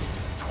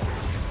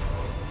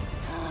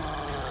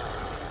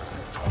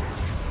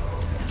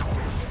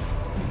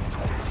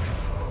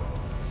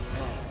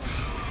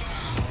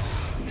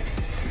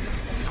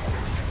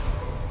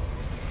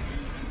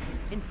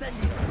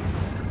 Incendio!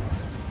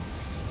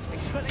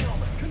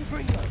 Expelliarmus!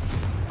 Confringo!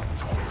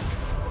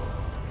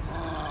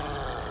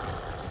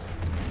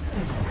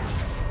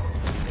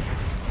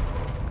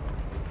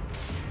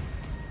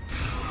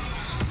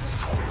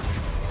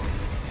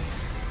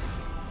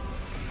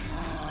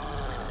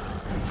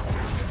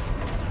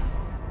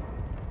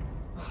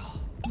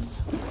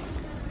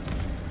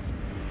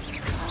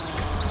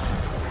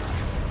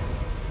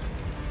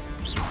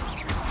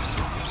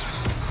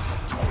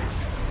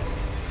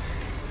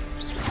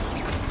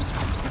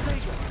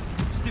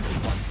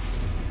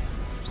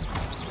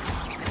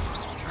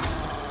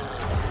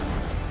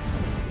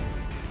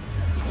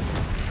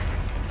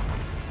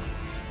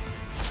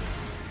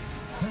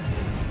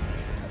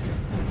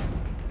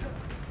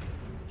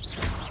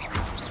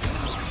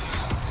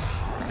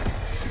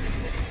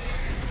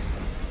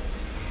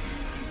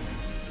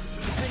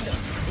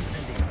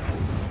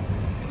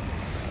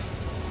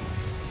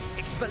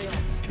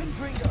 Expelliarmus!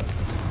 Confringo!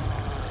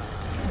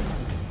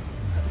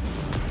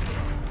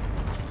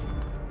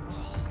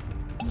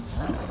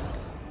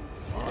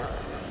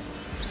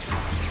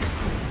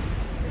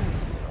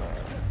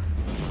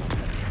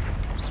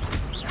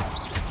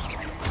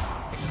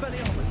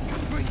 Expelliarmus!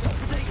 Confringo!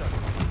 Protego!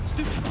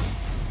 Stupefy!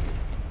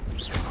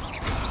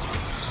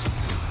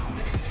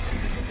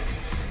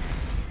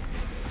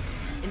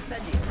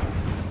 Incendio!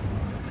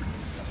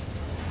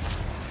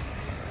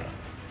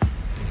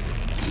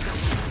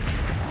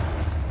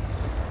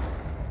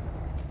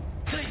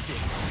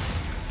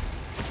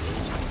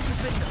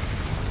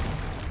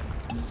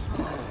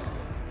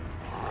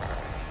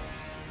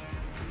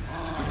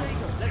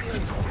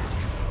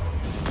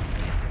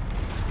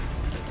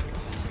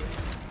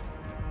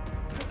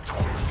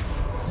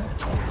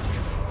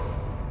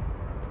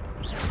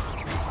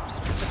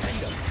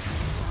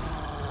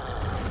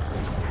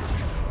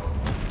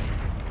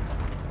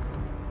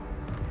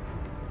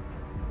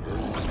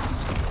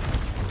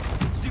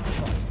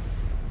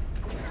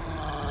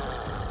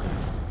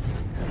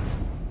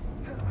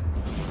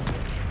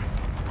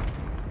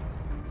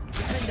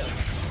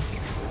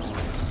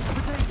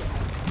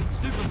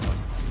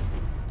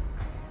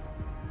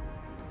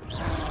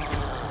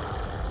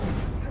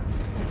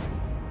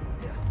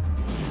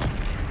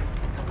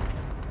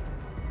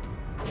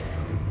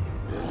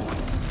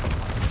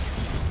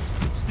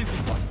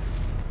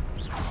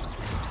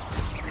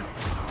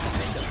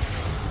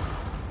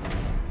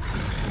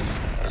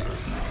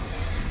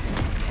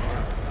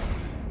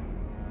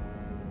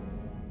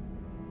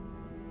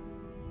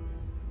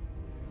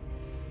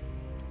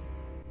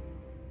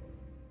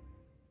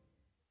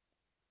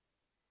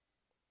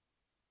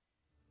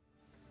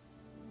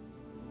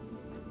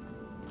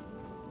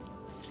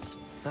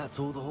 That's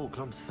all the Hawk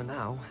Clumps for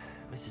now.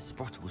 Mrs.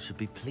 Sprottle should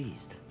be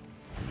pleased.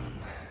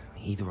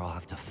 Either I'll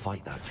have to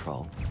fight that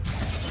troll, or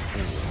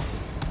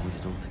avoid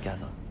it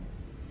altogether.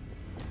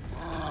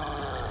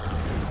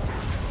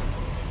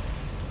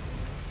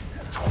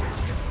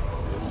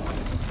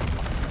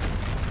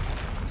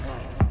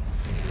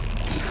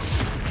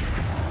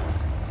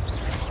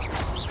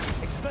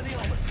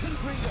 Expelliarmus!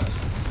 Confringo!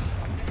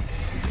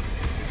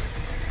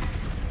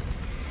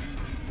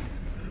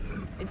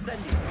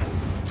 Incendio!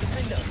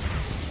 Defendo!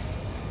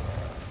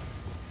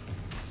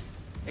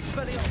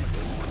 Expelliarmus!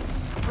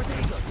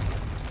 Protego!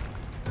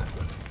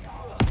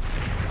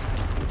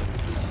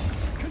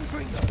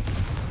 Confringo!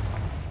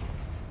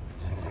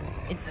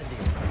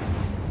 Incendio!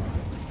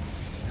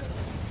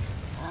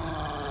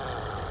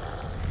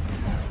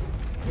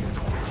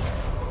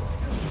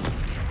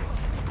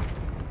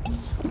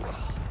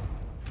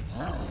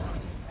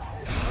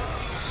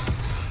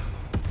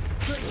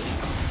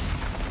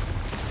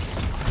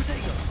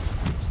 Protego!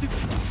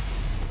 Stupefy!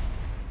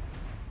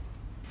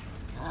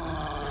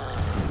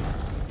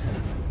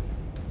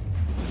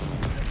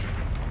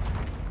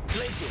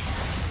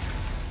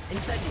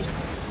 Incendio!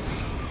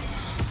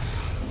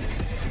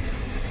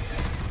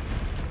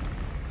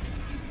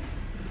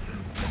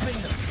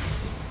 Defendo!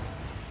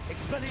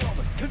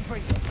 Expelliarmus!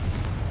 Confringo!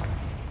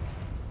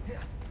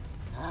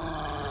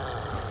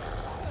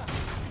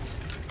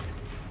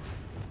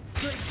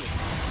 Glacier!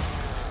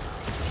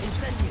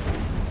 Incendio!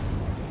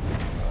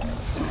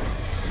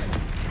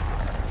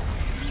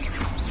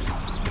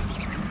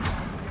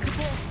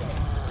 Convulso!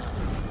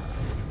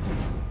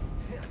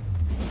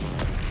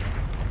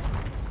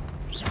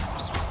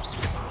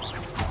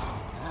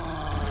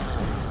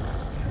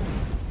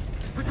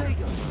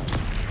 Protego!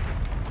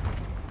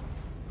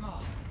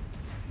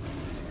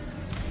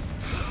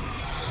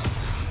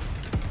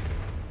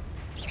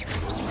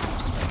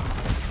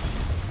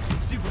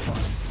 Stupefy!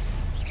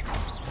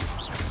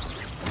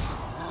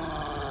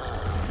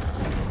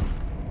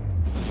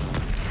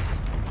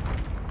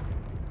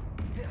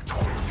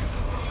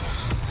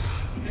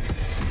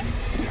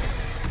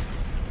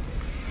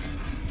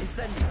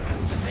 Incendio!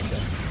 Defendo!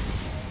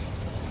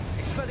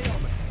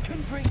 Expelliarmus!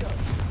 Confringo!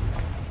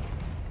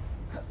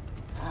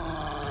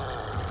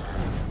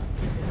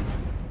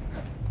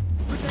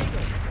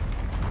 Protego!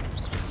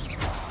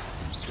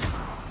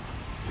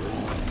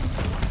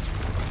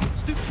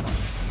 Stupefy!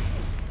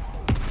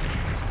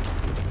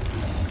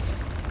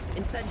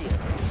 Incendio!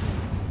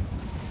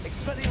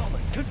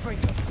 Expelliarmus!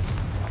 Confringo!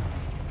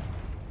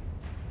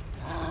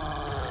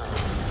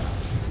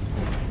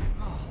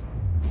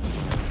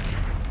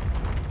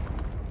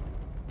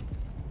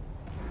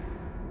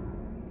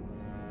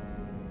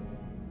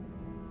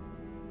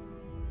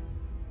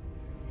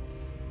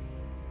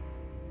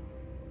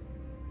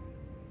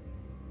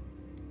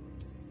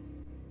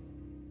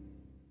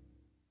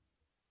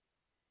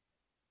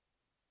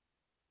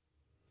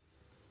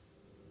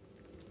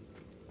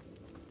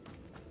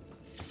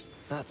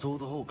 That's all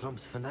the Hawk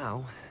Clumps for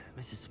now.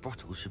 Mrs.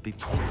 Sprottle should be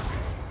pleased.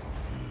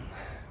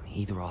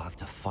 Either I'll have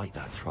to fight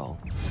that troll,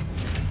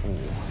 or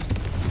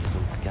avoid it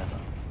altogether.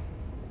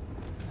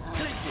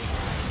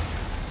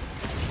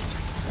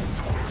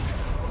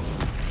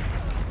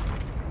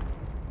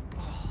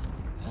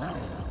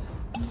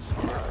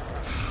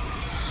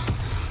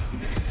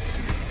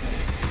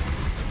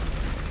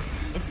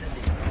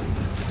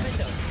 Incendio!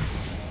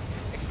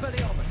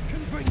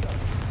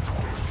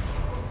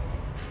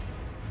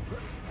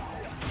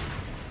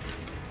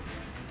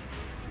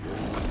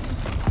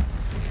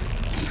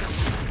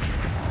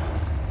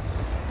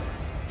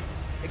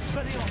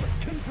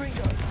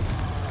 Confringo!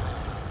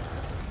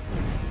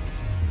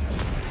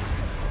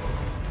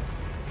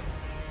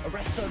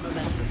 Arresto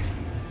momentum.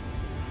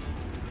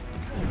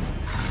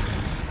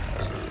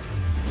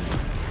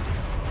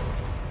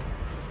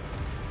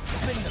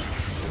 Finger.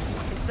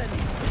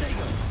 Incendio.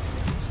 Protego.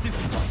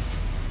 Stupefy.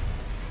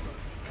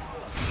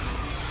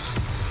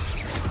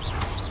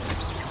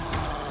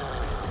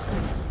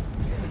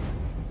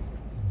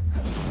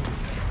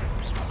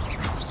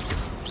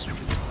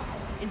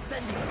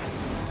 Incendio.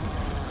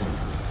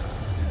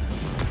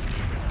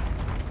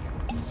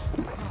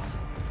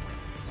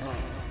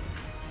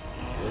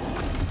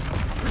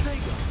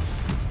 Protego.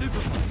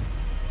 Stupefy.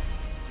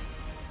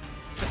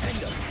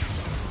 Defender.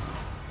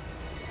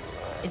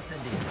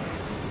 Incendio.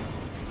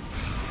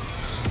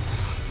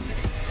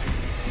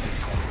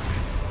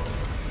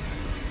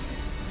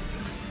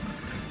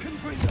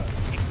 Confringo.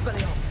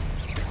 Expelliarmus.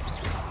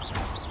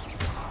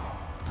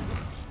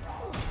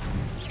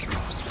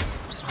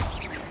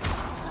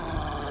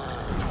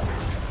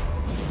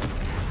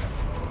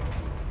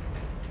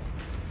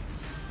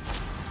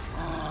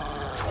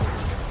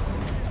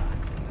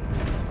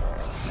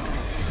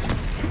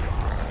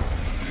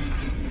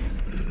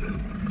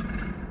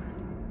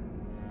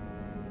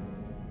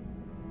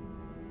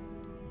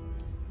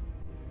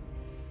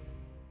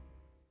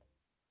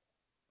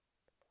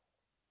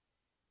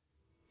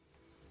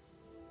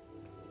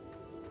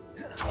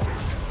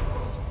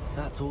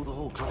 That's all the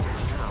Horcrux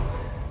for now.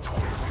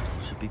 Mrs.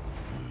 Sprottle should be...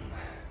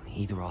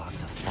 Either I'll have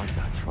to fight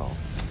that troll,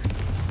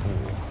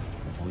 or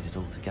avoid it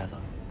altogether.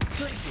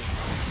 Glacier.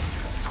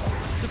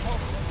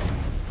 Depulsor.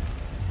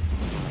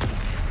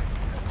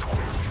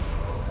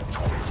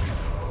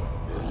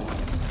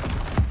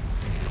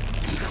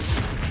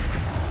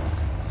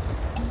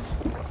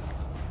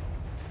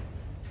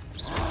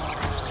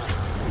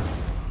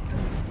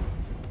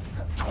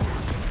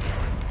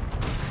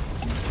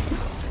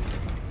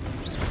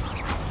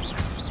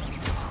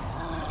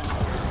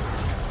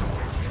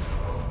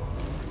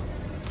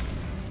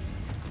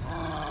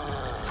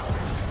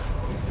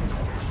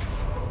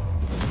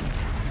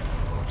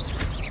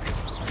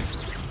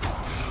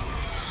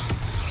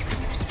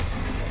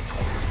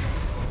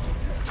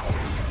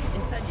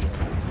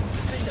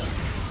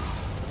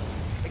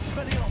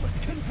 Expelliarmus!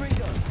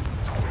 Confringo!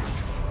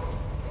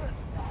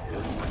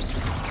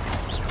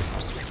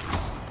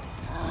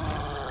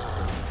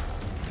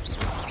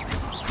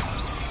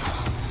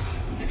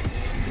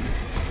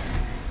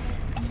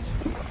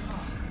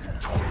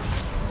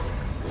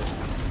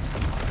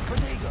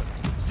 Protego!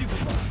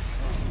 Stupid!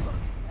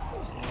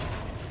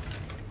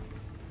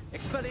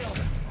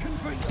 Expelliarmus!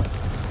 Confringo!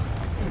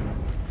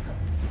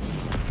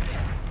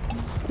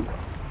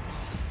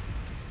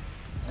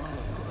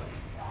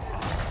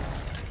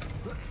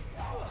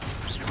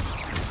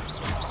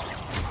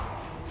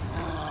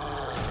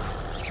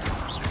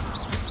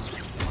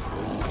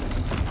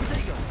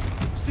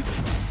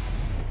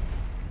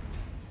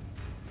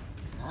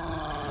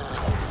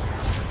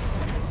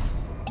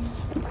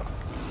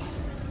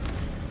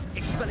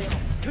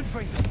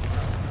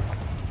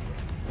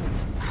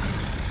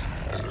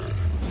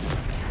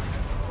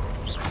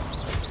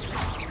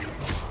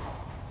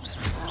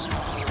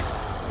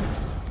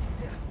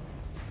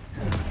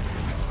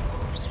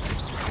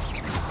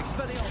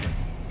 Expelliarmus!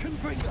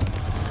 Confringo!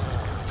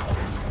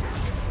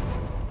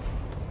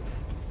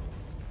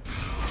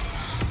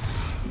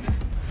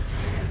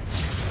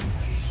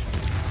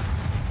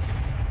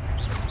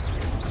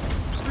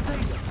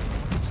 Protego!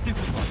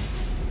 Stupefy!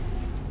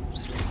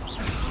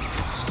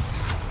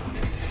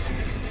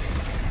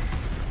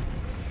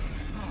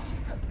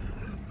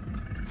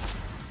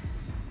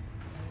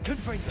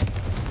 Confringo!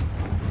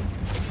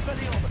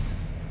 Expelliarmus!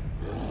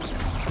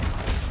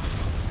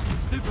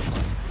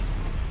 Stupefy!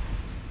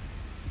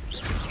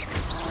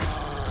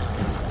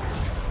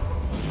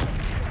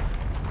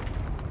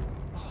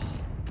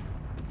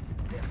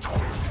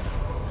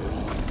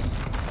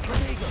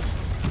 Protego!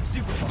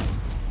 Stupefy!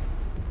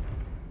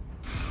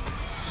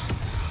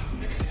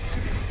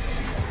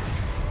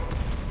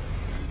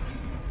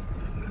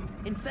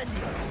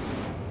 Incendio!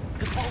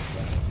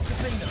 Depulsor!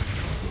 Defender!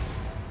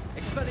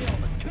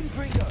 Expelliarmus!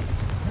 Confringo!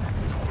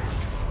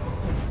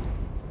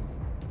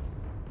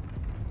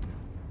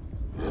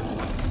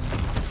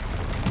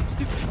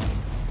 Stupefy!